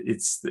up, but it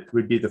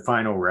would be the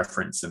final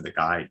reference in the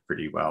guide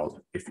pretty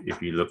well.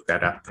 If you look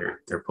that up,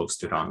 they're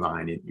posted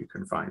online and you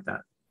can find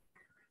that.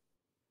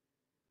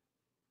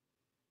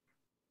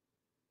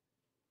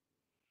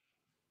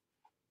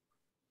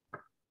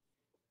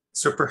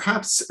 So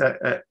perhaps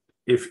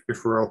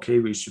if we're okay,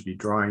 we should be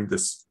drawing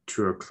this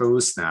to a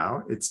close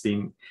now. It's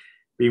been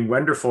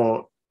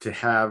wonderful to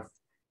have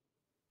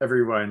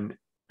everyone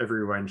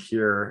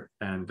here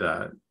and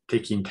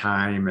taking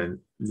time and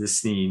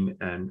listening,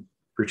 and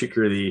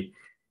particularly,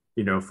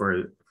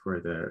 for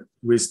the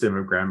wisdom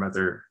of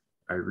grandmother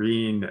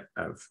Irene,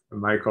 of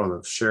Michael,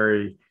 of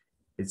Sherry.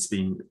 It's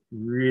been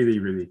really,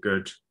 really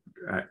good.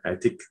 I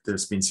think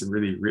there's been some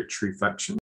really rich reflections